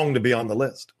it's wrong to be on the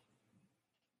list.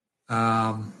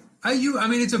 I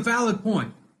mean, it's a valid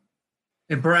point.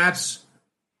 And perhaps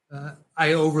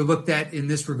I overlooked that in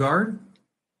this regard.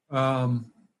 Because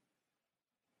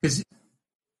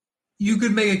you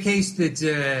could make a case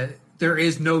that there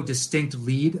is no distinct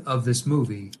lead of this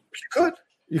movie.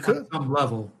 You could. On some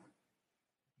level.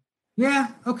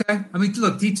 Yeah, okay. I mean,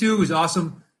 look, T2 is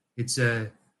awesome. It's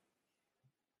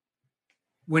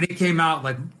when it came out,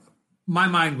 like my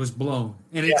mind was blown,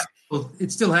 and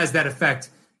it still has that effect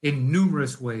in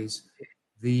numerous ways.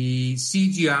 The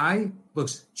CGI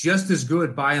looks just as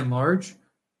good by and large.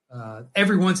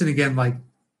 Every once and again, like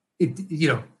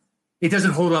it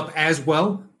doesn't hold up as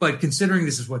well, but considering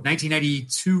this is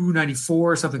 1992,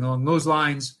 94, something along those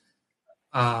lines,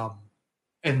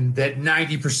 and that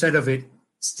 90% of it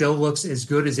still looks as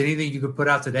good as anything you could put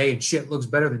out today, and shit looks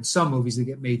better than some movies that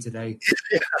get made today.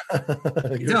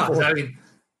 It does. I mean,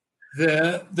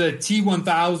 the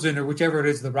T-1000 or whichever it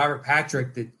is, the Robert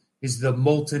Patrick that is the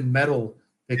molten metal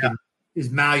that is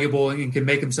malleable and can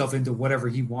make himself into whatever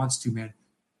he wants to, man,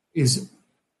 is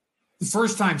the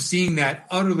first time seeing that,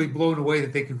 utterly blown away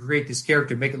that they could create this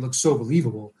character and make it look so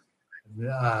believable.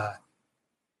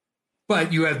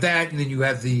 But you have that, and then you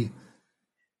have the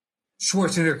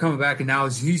Schwarzenegger coming back, and now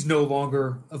he's no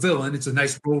longer a villain. It's a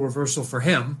nice role reversal for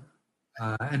him,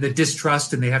 and the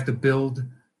distrust, and they have to build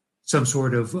some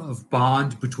sort of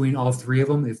bond between all three of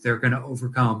them if they're going to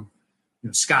overcome,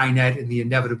 Skynet and the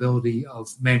inevitability of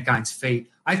mankind's fate.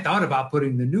 I thought about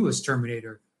putting the newest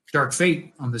Terminator, Dark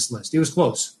Fate, on this list. It was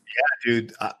close. Yeah,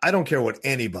 dude. I don't care what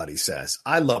anybody says.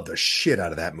 I love the shit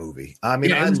out of that movie. I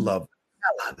mean, I love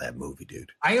that movie,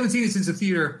 dude. I haven't seen it since the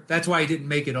theater. That's why I didn't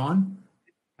make it on.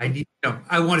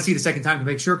 I want to see it a second time to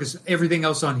make sure, because everything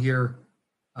else on here,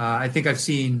 I think I've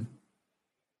seen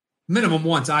minimum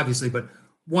once, obviously, but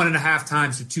 1.5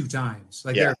 times to 2 times.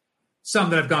 Like there are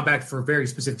some that I've gone back for very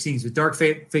specific scenes. With Dark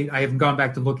Fate, I haven't gone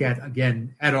back to look at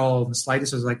again at all in the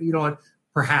slightest. I was like, you know what?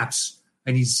 Perhaps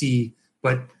I need to see,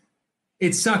 but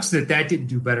it sucks that didn't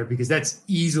do better, because that's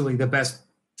easily the best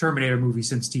Terminator movie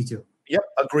since T2. Yep,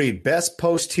 agreed. Best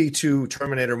post T2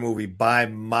 Terminator movie by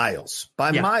miles.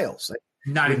 Miles.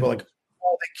 Not even like,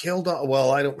 oh, they killed. Well,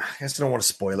 I guess I don't want to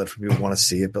spoil it for people who want to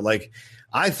see it, but like,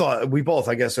 I thought we both,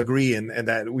 I guess, agree and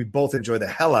that we both enjoy the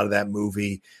hell out of that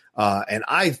movie. And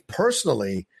I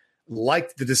personally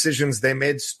liked the decisions they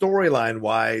made storyline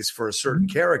wise for a certain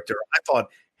character. I thought,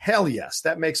 hell yes,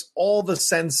 that makes all the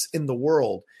sense in the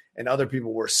world. And other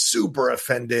people were super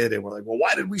offended and were like, well,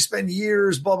 why did we spend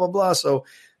years, blah, blah, blah. So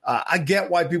I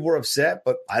get why people were upset,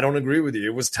 but I don't agree with you.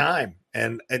 It was time,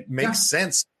 and it makes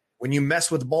sense. When you mess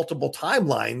with multiple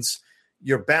timelines,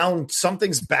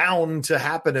 something's bound to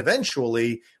happen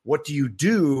eventually. What do you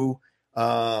do?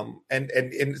 And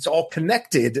it's all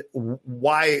connected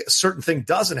why a certain thing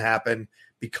doesn't happen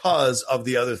because of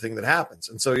the other thing that happens.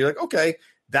 And so you're like, okay,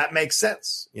 that makes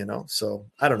sense, So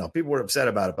I don't know. People were upset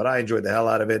about it, but I enjoyed the hell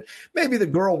out of it. Maybe the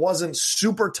girl wasn't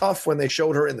super tough when they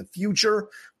showed her in the future,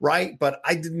 right? But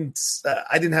I didn't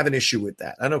have an issue with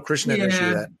that. I know Christian had an issue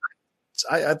with that.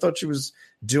 I thought she was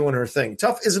doing her thing.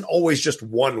 Tough isn't always just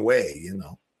one way,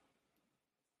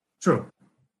 True.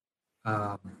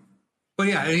 But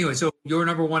yeah, anyway, so your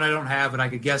number one I don't have, and I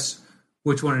could guess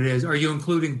which one it is. Are you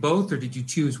including both, or did you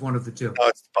choose one of the two? Oh,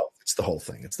 it's both. It's the whole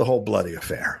thing. It's the whole bloody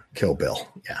affair. Kill Bill.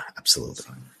 Yeah, absolutely.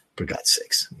 For God's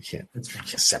sakes, you can't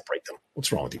separate them.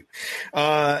 What's wrong with you?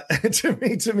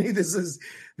 To me, this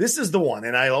is the one,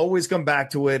 and I always come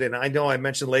back to it. And I know I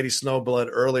mentioned Lady Snowblood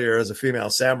earlier as a female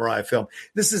samurai film.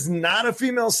 This is not a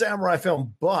female samurai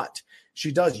film, but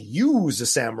she does use a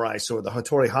samurai sword, the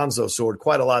Hattori Hanzo sword,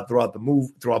 quite a lot throughout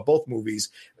both movies.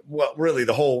 Well, really,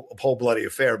 the whole bloody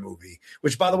affair movie,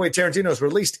 which, by the way, Tarantino's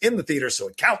released in the theater, so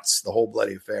it counts. The whole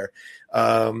bloody affair,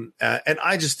 and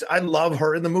I love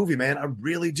her in the movie, man. I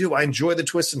really do. I enjoy the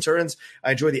twists and turns.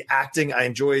 I enjoy the acting. I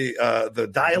enjoy the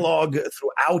dialogue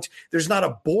throughout. There's not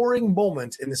a boring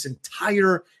moment in this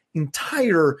entire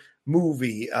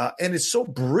movie, and it's so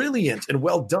brilliant and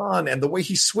well done. And the way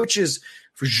he switches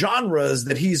for genres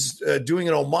that he's doing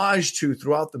an homage to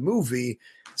throughout the movie.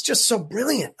 It's just so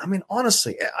brilliant. I mean,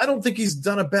 honestly, I don't think he's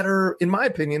done a better, in my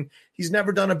opinion, he's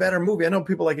never done a better movie. I know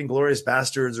people like Inglourious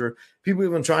Bastards, or people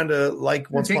even trying to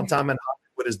like Once Upon a Time in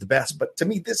Hollywood is the best. But to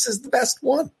me, this is the best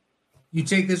one. You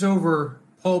take this over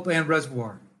Pulp and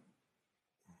Reservoir.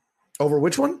 Over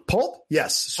which one? Pulp?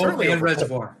 Yes. Pulp and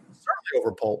Reservoir. Certainly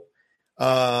over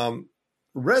Pulp.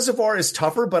 Reservoir is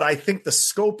tougher, but I think the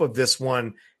scope of this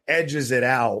one edges it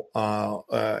out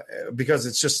because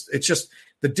it's just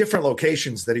the different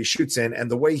locations that he shoots in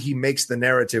and the way he makes the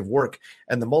narrative work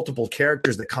and the multiple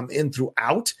characters that come in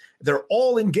throughout, they're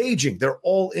all engaging. They're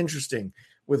all interesting.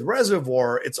 With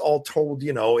Reservoir, it's all told,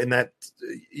 in that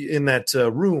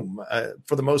room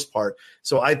for the most part.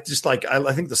 So I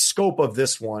think the scope of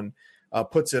this one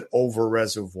puts it over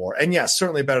Reservoir. And yes,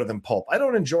 certainly better than Pulp. I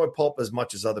don't enjoy Pulp as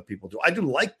much as other people do. I do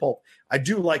like Pulp.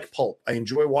 I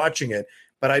enjoy watching it,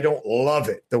 but I don't love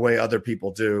it the way other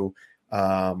people do.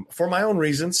 For my own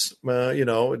reasons,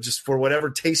 just for whatever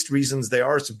taste reasons they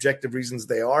are, subjective reasons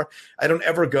they are. I don't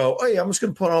ever go, oh yeah, I'm just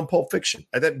going to put on Pulp Fiction.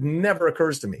 That never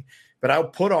occurs to me. But I'll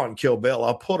put on Kill Bill.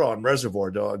 I'll put on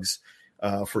Reservoir Dogs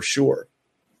for sure.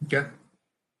 Okay.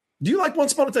 Do you like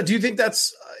Once Upon a Time? Do you think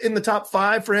that's in the top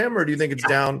 5 for him, or do you think it's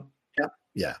down?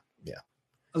 Yeah.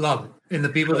 I love it. And the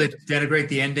people that denigrate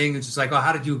the ending, it's just like, oh,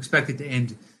 how did you expect it to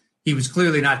end? He was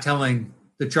clearly not telling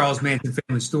the Charles Manson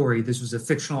family story. This was a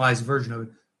fictionalized version of it.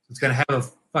 It's going to have a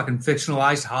fucking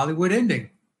fictionalized Hollywood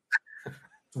ending.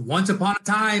 Once upon a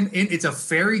time, it's a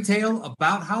fairy tale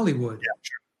about Hollywood. Yeah,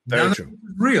 true. Very true.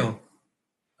 Real.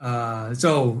 I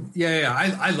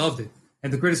loved it.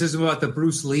 And the criticism about the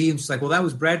Bruce Lee, I'm just like, well, that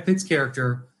was Brad Pitt's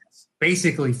character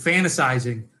basically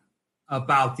fantasizing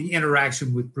about the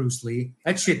interaction with Bruce Lee.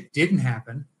 That shit didn't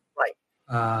happen. Right.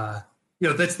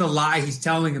 That's the lie he's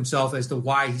telling himself as to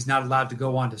why he's not allowed to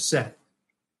go onto set.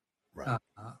 Right.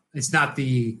 It's not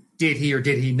the did he or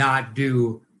did he not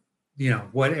do,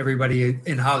 what everybody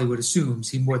in Hollywood assumes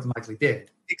he more than likely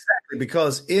did. Exactly,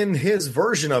 because in his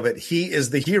version of it, he is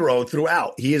the hero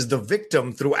throughout. He is the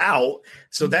victim throughout.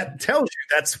 So that tells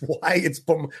you that's why it's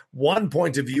from one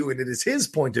point of view, and it is his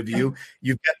point of view.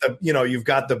 You've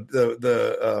got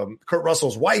the Kurt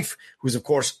Russell's wife, who's of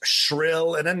course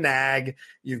shrill and a nag.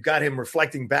 You've got him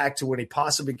reflecting back to when he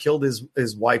possibly killed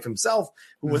his wife himself,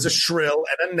 who was a shrill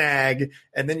and a nag.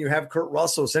 And then you have Kurt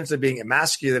Russell essentially being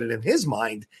emasculated in his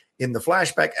mind in the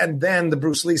flashback, and then the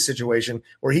Bruce Lee situation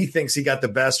where he thinks he got the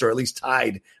best, or at least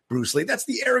tied Bruce Lee. That's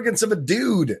the arrogance of a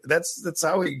dude. That's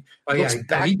how he looks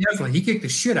back. He kicked the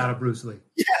shit out of Bruce Lee.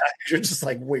 Yeah, you're just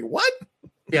like, wait, what?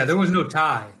 Yeah, there was no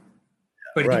tie.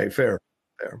 But right, fair.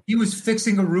 He was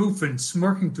fixing a roof and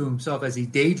smirking to himself as he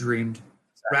daydreamed,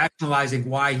 rationalizing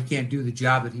why he can't do the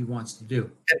job that he wants to do.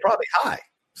 And probably high.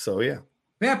 So yeah.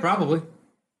 Yeah, probably.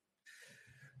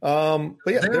 But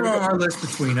yeah, there are our list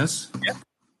between us. Yeah.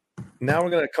 Now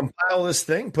we're going to compile this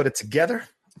thing, put it together.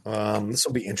 This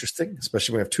will be interesting,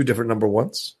 especially when we have 2 different number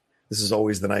ones. This is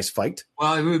always the nice fight.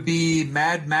 Well, it would be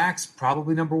Mad Max,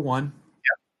 probably number 1. Yeah.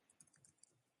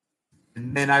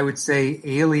 And then I would say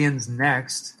Aliens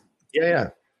next. Yeah.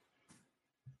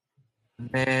 And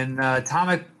then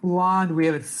Atomic Blonde, we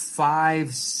have it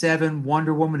 5-7.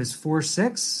 Wonder Woman is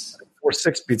 4-6.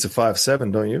 4-6 beats a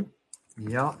 5-7, don't you?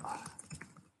 Yep.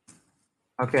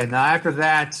 Okay, now after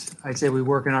that, I'd say we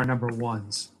work in our number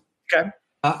 1s. Okay.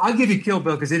 I'll give you Kill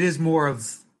Bill because it is more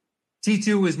of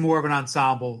T2 is more of an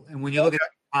ensemble, and when you look at the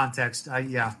context,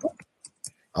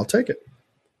 I'll take it.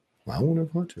 I won't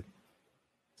have want to.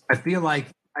 I feel like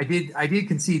I did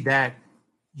concede that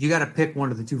you got to pick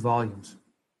one of the 2 volumes.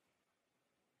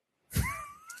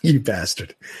 You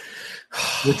bastard.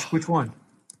 Which one?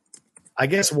 I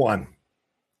guess 1.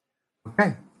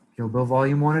 Okay, Kill Bill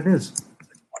Volume 1 it is.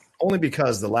 Only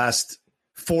because the last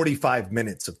 45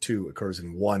 minutes of 2 occurs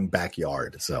in one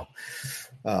backyard. So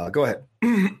go ahead.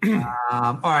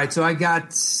 All right. So we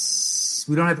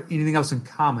don't have anything else in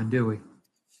common, do we?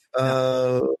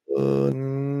 No,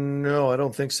 I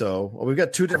don't think so. Well, we've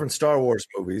got 2 different Star Wars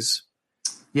movies.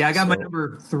 Yeah, I got my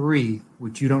number 3,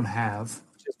 which you don't have,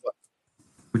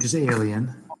 which is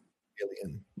Alien.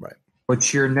 Alien, right.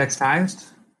 What's your next highest?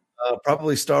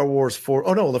 Probably Star Wars 4.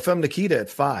 Oh, no, La Femme Nikita at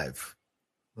 5.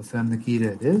 La Femme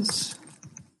Nikita it is.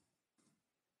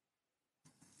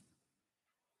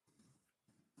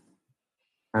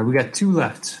 All right, we got 2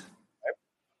 left.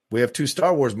 We have 2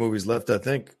 Star Wars movies left, I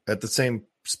think, at the same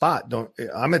spot.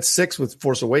 I'm at 6 with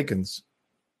Force Awakens.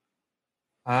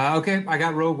 Okay, I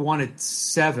got Rogue One at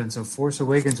 7, so Force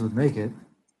Awakens would make it.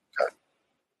 Okay.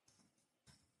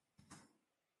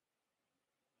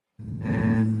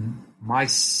 And my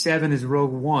 7 is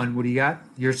Rogue One. What do you got?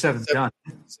 Your 7's done.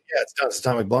 Yeah, it's done. It's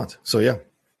Atomic Blonde. So, yeah.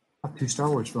 2 Star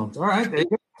Wars films. All right, there you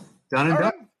go. Done and done.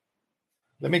 Right.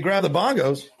 Let me grab the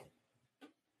bongos.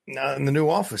 Now, in the new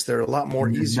office, they're a lot more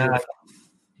easier.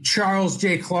 Charles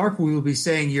J. Clark, we will be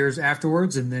saying years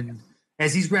afterwards. And then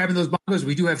as he's grabbing those bongos,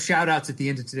 we do have shout outs at the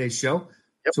end of today's show.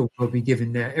 Yep. So we'll be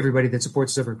giving everybody that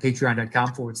supports us over at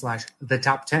patreon.com/the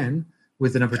top 10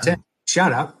 with the number 10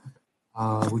 shout out,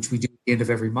 which we do at the end of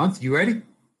every month. You ready?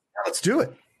 Let's do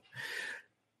it.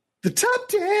 The top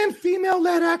 10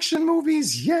 female-led action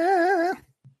movies. Yeah.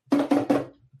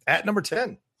 At number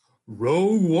 10.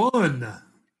 Rogue One.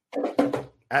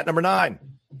 At number 9.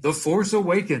 The Force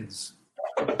Awakens.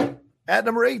 At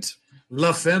number 8.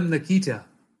 La Femme Nikita.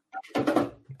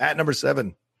 At number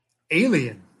 7.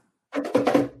 Alien.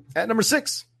 At number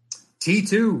 6.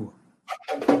 T2.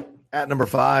 At number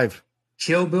 5.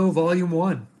 Kill Bill Volume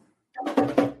 1.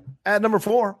 At number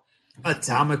 4.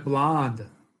 Atomic Blonde.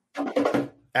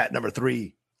 At number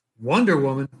 3. Wonder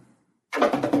Woman.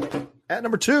 At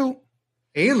number 2.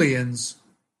 Aliens.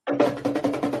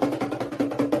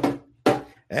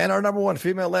 And our number 1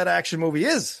 female-led action movie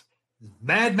is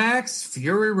Mad Max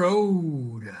Fury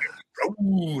Road.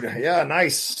 Yeah,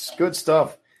 nice. Good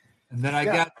stuff. And then I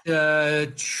got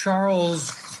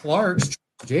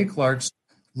Jay Clark's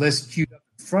list queued up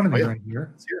in front of me right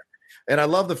here. And I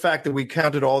love the fact that we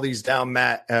counted all these down,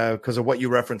 Matt, because of what you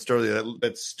referenced earlier,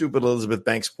 that stupid Elizabeth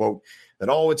Banks quote, that,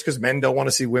 it's because men don't want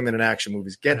to see women in action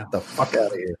movies. Get the fuck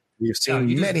out of here. We've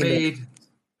seen many.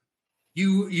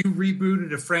 You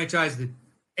rebooted a franchise that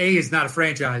A, is not a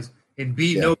franchise, and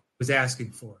B, nobody was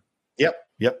asking for. Yep.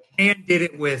 And did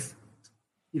it with,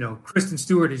 Kristen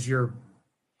Stewart is your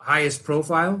highest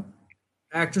profile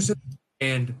actress.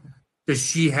 And does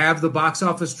she have the box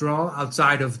office draw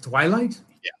outside of Twilight?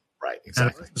 Yeah, right.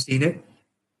 Exactly. I've seen it.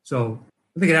 So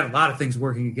I think it had a lot of things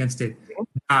working against it.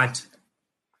 Not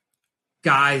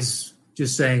guys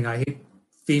just saying, I hate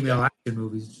female action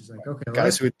movies. It's just like, okay.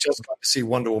 Guys who had just got to see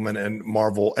Wonder Woman and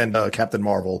Marvel and Captain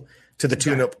Marvel to the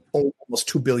tune of almost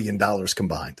 $2 billion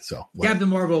combined. So Captain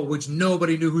Marvel, which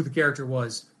nobody knew who the character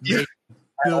was, made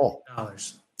 $1 billion.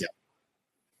 Yeah.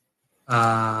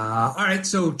 All right.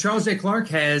 So Charles J. Clark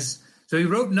he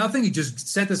wrote nothing. He just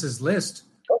sent us his list.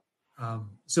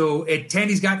 So at 10,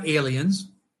 he's got Aliens.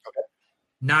 Okay.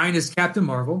 9 is Captain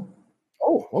Marvel.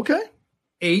 Oh, okay.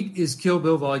 8 is Kill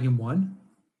Bill Volume 1.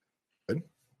 Good.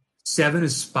 7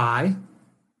 is Spy.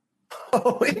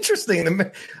 Oh, interesting.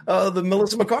 The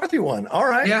Melissa McCarthy one. All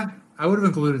right. Yeah, I would have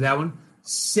included that one.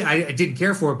 I didn't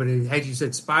care for it, but had you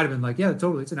said Spy, I'd have been like, yeah,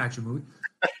 totally. It's an action movie.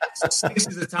 6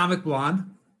 is Atomic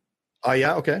Blonde. Oh,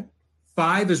 yeah. Okay.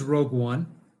 5 is Rogue One.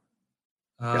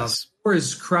 Yes. 4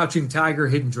 is Crouching Tiger,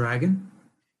 Hidden Dragon.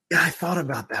 Yeah, I thought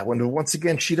about that one. But once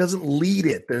again, she doesn't lead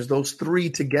it. There's those 3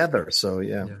 together. So,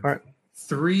 yeah. All right.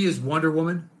 3 is Wonder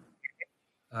Woman.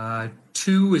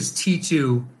 2 is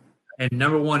T2. And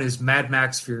number 1 is Mad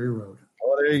Max Fury Road.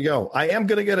 Oh, there you go. I am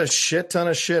going to get a shit ton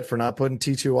of shit for not putting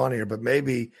T2 on here, but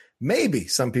maybe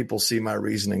some people see my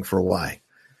reasoning for why.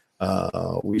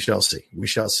 We shall see.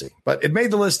 But it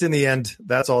made the list in the end.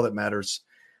 That's all that matters.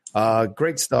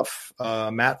 Great stuff,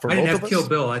 Matt. For I didn't both have of Kill us.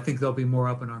 Bill. I think they'll be more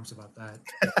up in arms about that.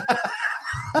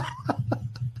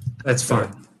 That's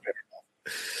fine.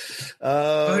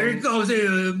 Here goes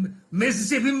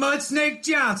Mississippi Mud Snake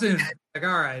Johnson. Like,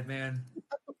 all right, man.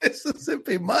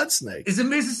 Mississippi Mud Snake. It's a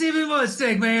Mississippi Mud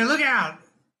Snake, man. Look out.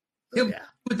 He'll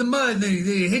with the mud, and then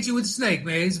he hit you with the snake,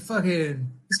 man. He's a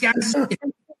fucking... This guy's... All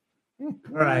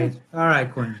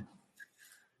right, Quinn.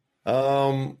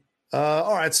 All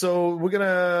right, so we're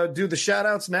gonna do the shout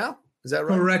outs now. Is that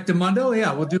right? Correctamundo.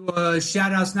 Yeah, we'll do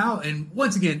shout outs now. And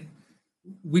once again,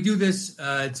 we do this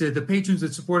to the patrons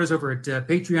that support us over at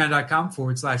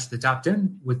patreon.com/the top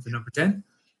 10 with the number 10.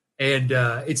 And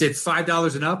it's at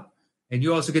 $5 and up. And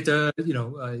you also get to,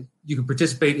 you can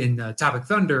participate in Topic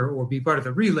Thunder or be part of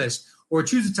the relist or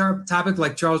choose a topic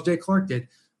like Charles J. Clark did.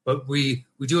 But we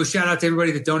do a shout out to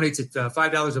everybody that donates at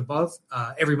 $5 above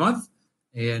every month.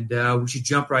 And we should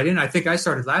jump right in. I think I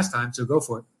started last time, so go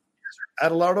for it.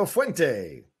 Adelardo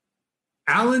Fuente.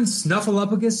 Alan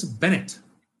Snuffleupagus Bennett.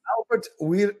 Albert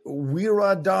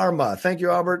Wiradharma. Thank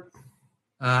you, Albert.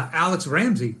 Alex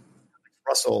Ramsey.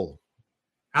 Russell.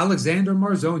 Alexander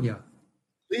Marzonia.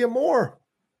 Leah Moore.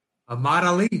 Ahmad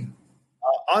Ali.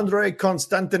 Andre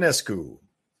Constantinescu.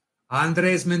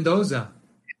 Andres Mendoza.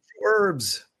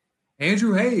 Herbs.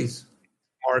 Andrew Hayes.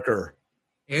 Marker.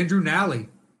 Andrew Nally.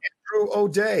 Andrew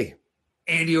O'Day.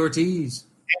 Andy Ortiz.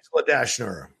 Angela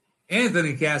Dashner.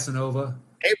 Anthony Casanova.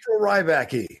 April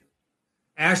Rybacki.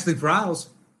 Ashley Prowse.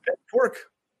 Ben Quirk.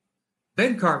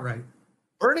 Ben Cartwright.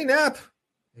 Bernie Knapp.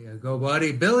 There you go,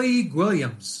 buddy. Billy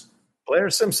Williams. Blair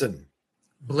Simpson.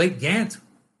 Blake Gant.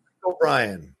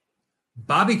 O'Brien.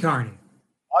 Bobby Carney.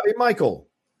 Bobby Michael.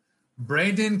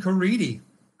 Brandon Caridi.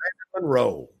 Brandon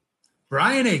Monroe.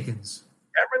 Brian Akins.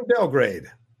 Cameron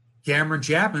Belgrade. Cameron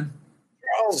Chapman.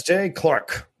 Charles J.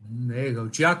 Clark. There you go,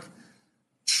 Chuck.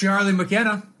 Charlie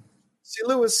McKenna. C.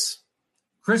 Lewis.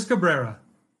 Chris Cabrera.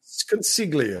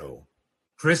 Consiglio.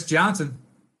 Chris Johnson.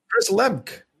 Chris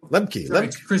Lemke.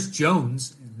 Chris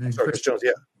Jones. Chris Jones,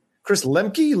 yeah. Chris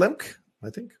Lemke, I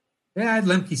think. Yeah,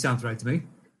 Lemke sounds right to me.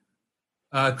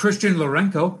 Christian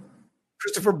Lorenko.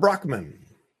 Christopher Brockman.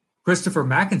 Christopher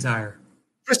McIntyre.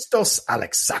 Christos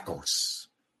Alexakos.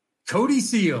 Cody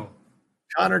Seal.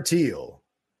 Connor Teal.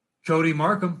 Cody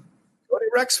Markham. Cody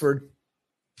Rexford.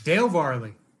 Dale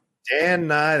Varley. Dan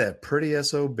Nye, that pretty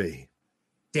SOB.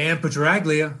 Dan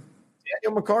Petraglia,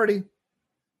 Daniel McCarty,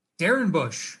 Darren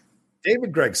Bush,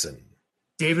 David Gregson,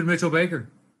 David Mitchell-Baker,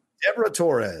 Deborah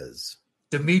Torres,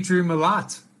 Dimitri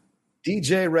Milat,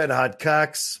 DJ Red Hot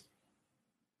Cox,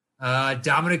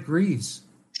 Dominic Greaves,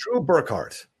 Drew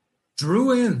Burkhart,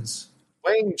 Drew Inns,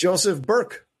 Wayne Joseph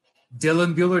Burke,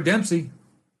 Dylan Bueller-Dempsey,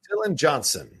 Dylan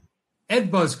Johnson,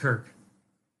 Ed Buzzkirk,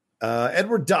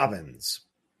 Edward Dobbins,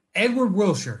 Edward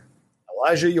Wilshire,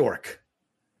 Elijah York,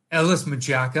 Ellis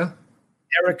Machaca,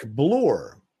 Eric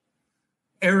Bloor,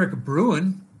 Eric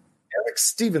Bruin, Eric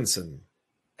Stevenson,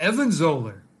 Evan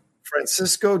Zoller,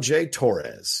 Francisco J.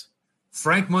 Torres,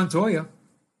 Frank Montoya,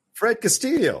 Fred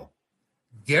Castillo,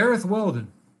 Gareth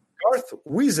Weldon, Garth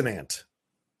Wiesenant,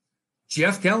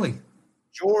 Jeff Kelly,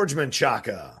 George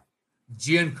Menchaca,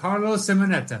 Giancarlo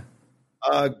Simonetta,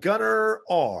 Gunnar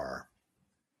R.,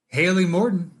 Haley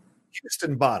Morton,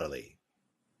 Houston Bodily,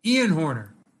 Ian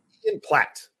Horner, Ian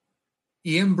Platt,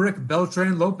 Ian Brick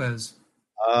Beltran Lopez,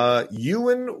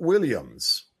 Ewan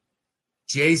Williams,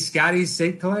 J. Scotty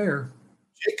St. Clair,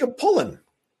 Jacob Pullen,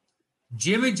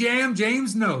 Jimmy Jam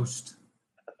James Nost,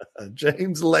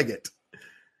 James Leggett,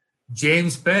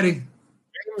 James Petty,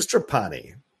 James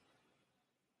Trapani,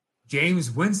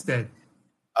 James Winstead,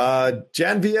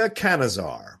 Janvia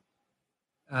Canizar,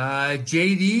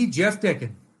 JD Jeff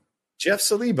Dickin, Jeff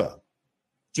Saliba,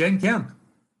 Jen Kemp,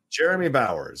 Jeremy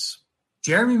Bowers,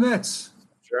 Jeremy Metz,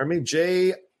 Jeremy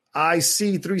JIC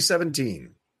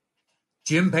 317,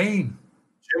 Jim Payne,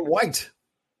 Jim White,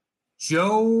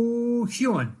 Joe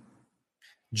Hewen,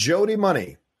 Jody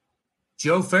Money,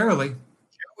 Joe Farrelly,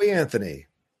 Joey Anthony,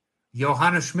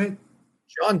 Johanna Schmidt,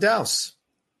 John Dowse,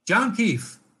 John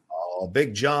Keefe,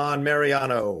 Big John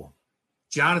Mariano,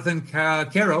 Jonathan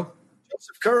Caro,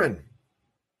 Joseph Curran,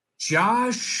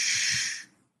 Joshua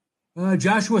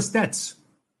Stetz,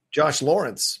 Josh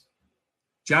Lawrence,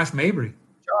 Josh Mabry,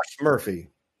 Josh Murphy,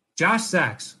 Josh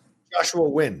Sachs, Joshua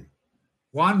Wynn,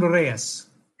 Juan Reyes,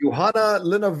 Johanna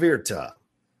Linavirta,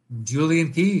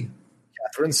 Julian Key,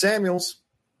 Catherine Samuels,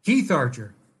 Keith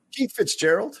Archer, Keith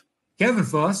Fitzgerald, Kevin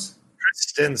Fuss,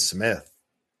 Kristen Smith,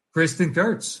 Kristen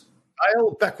Kurtz,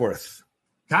 Kyle Beckworth,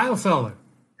 Kyle Feller,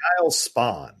 Kyle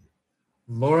Spahn,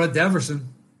 Laura Deverson,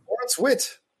 Lawrence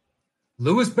Witt,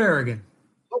 Louis Berrigan,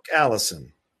 Luke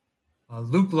Allison,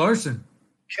 Luke Larson,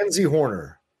 Kenzie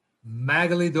Horner,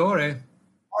 Magali Dore,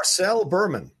 Marcel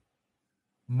Berman,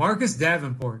 Marcus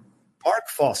Davenport, Mark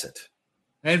Fawcett,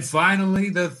 and finally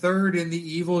the third in the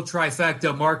evil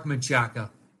trifecta, Mark Menchaca,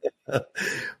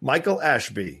 Michael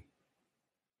Ashby,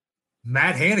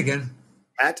 Matt Hannigan,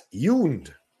 Matt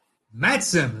Yound, Matt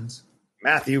Simmons,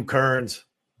 Matthew Kearns,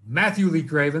 Matthew Lee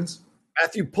Cravens,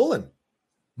 Matthew Pullen,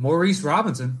 Maurice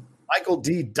Robinson, Michael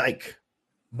D. Dyke,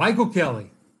 Michael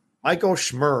Kelly, Michael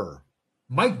Schmurr,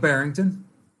 Mike Barrington,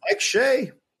 Mike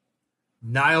Shea,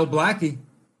 Niall Blackie,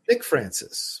 Nick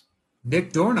Francis,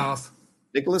 Nick Dornoff,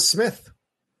 Nicholas Smith,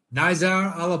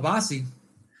 Nizar Alabasi,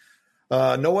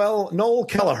 Noel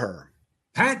Kelleher,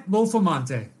 Pat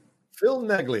Wolfamonte, Phil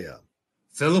Neglia,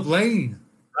 Philip Lane,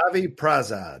 Ravi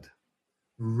Prasad,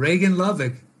 Reagan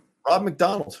Lovick, Rob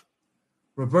McDonald,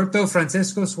 Roberto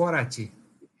Francisco Suarachi,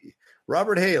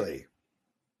 Robert Haley,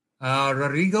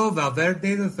 Rodrigo Valverde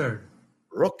III,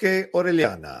 Roque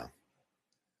Orellana,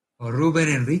 Ruben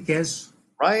Enriquez,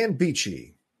 Ryan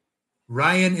Beachy,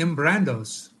 Ryan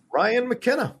Imbrandos, Ryan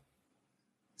McKenna,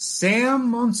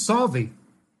 Sam Monsalvi,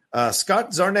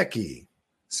 Scott Zarnecki,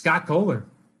 Scott Kohler,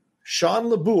 Sean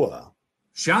Labua,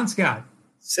 Sean Scott,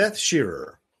 Seth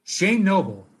Shearer, Shane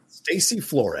Noble, Stacy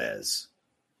Flores,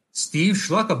 Steve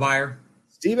Schluckebeyer,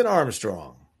 Stephen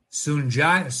Armstrong,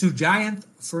 Sujayanth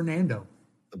Fernando.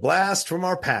 The Blast from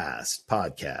Our Past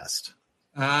podcast.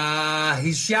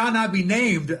 He shall not be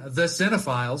named the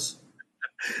Cinephiles.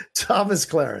 Thomas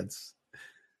Clarence,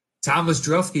 Thomas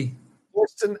Drufke,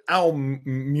 Thorsten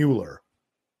Aumuller,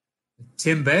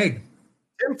 Tim Begg,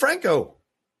 Tim Franco,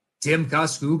 Tim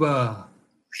Koskuba,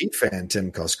 Heat fan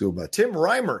Tim Koskuba, Tim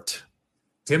Reimert,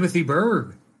 Timothy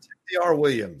Berg, D.R.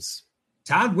 Williams,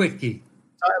 Todd Whitkey,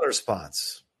 Tyler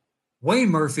Spots, Wayne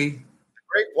Murphy,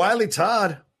 Great Wiley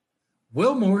Todd,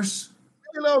 Will Morse,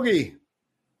 Billy Logie,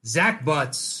 Zach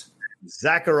Butts,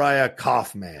 Zachariah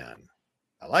Kaufman.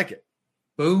 I like it.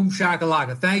 Boom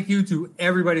shakalaka. Thank you to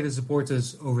everybody that supports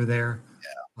us over there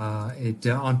on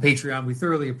Patreon. We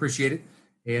thoroughly appreciate it.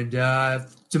 And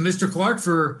to Mr. Clark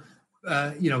for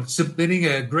submitting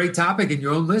a great topic in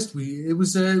your own list. It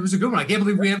was a good one. I can't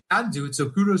believe we haven't gotten to it. So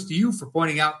kudos to you for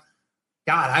pointing out.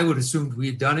 God, I would have assumed we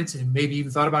had done it and maybe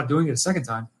even thought about doing it a second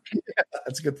time. Yeah,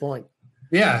 that's a good point.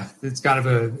 Yeah, it's kind of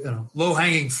a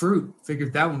low-hanging fruit.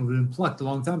 Figured that one would have been plucked a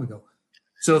long time ago.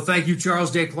 So thank you,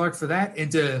 Charles J. Clark, for that.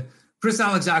 And to Chris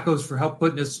Alexakos for help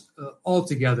putting us all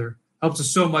together. Helps us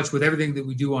so much with everything that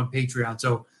we do on Patreon.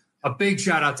 So a big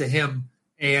shout out to him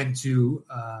and to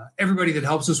everybody that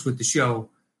helps us with the show.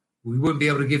 We wouldn't be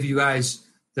able to give you guys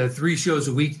the 3 shows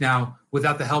a week now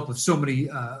without the help of so many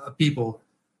people.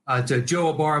 To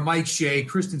Joe Ibarra, Mike Shea,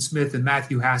 Kristen Smith, and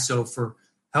Matthew Hasso for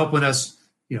helping us,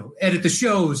 edit the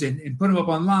shows and put them up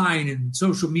online and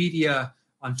social media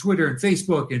on Twitter and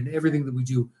Facebook and everything that we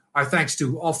do. Our thanks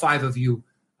to all 5 of you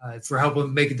for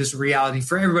helping make this a reality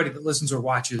for everybody that listens or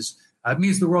watches. It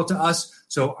means the world to us.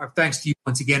 So our thanks to you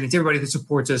once again and to everybody that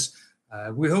supports us.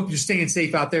 We hope you're staying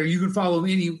safe out there. You can follow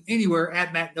me anywhere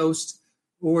at Matt Nost,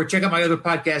 or check out my other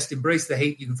podcast, Embrace the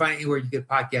Hate. You can find it anywhere you get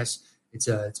podcasts.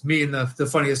 It's me and the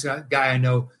funniest guy I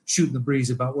know shooting the breeze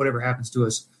about whatever happens to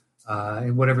us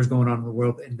and whatever's going on in the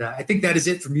world. And I think that is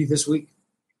it for me this week.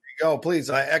 Go, please.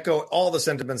 I echo all the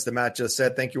sentiments that Matt just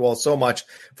said. Thank you all so much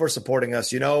for supporting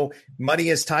us. Money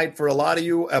is tight for a lot of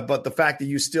you, but the fact that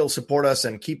you still support us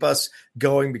and keep us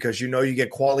going because you get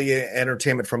quality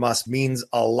entertainment from us means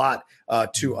a lot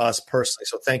to us personally.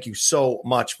 So thank you so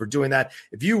much for doing that.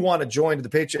 If you want to join the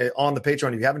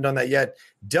Patreon, if you haven't done that yet,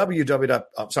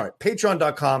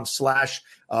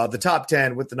 patreon.com/the top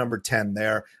 10 with the number 10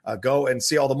 there. Go and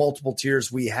see all the multiple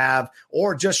tiers we have,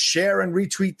 or just share and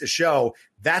retweet the show.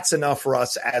 That's enough for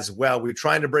us as well. We're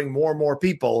trying to bring more and more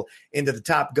people into the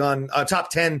top 10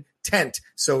 tent.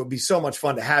 So it'd be so much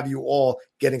fun to have you all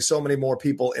getting so many more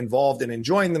people involved and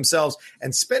enjoying themselves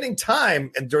and spending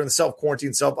time and during the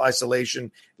self-quarantine,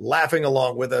 self-isolation, laughing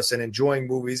along with us and enjoying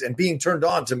movies and being turned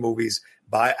on to movies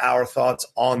by our thoughts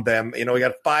on them. We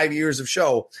got 5 years of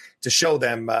show to show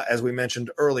them, as we mentioned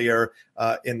earlier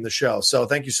in the show. So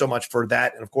thank you so much for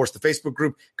that. And, of course, the Facebook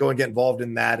group, go and get involved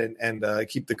in that and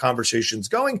keep the conversations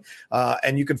going.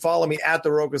 And you can follow me at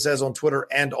The Rocha Says on Twitter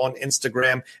and on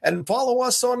Instagram. And follow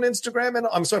us on Instagram. And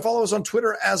follow us on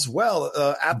Twitter as well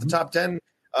at the Top 10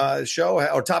 show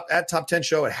or at Top 10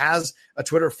 show. It has a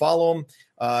Twitter. Follow them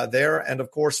there. And, of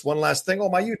course, one last thing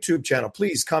on my YouTube channel.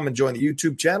 Please come and join the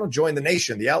YouTube channel. Join the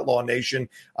nation, the Outlaw Nation,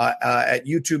 at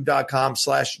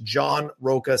youtube.com/John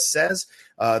Rocha Says.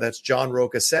 That's John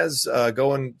Rocha Says.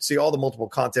 Go and see all the multiple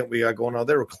content we got going on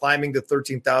there. We're climbing to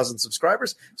 13,000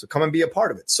 subscribers. So come and be a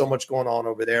part of it. So much going on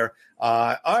over there.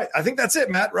 All right. I think that's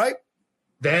it, Matt, right?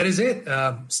 That is it.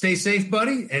 Stay safe,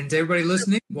 buddy. And to everybody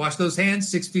listening, wash those hands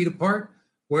 6 feet apart.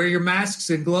 Wear your masks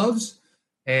and gloves.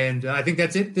 And I think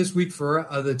that's it this week for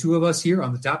the 2 of us here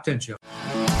on the Top 10 Show.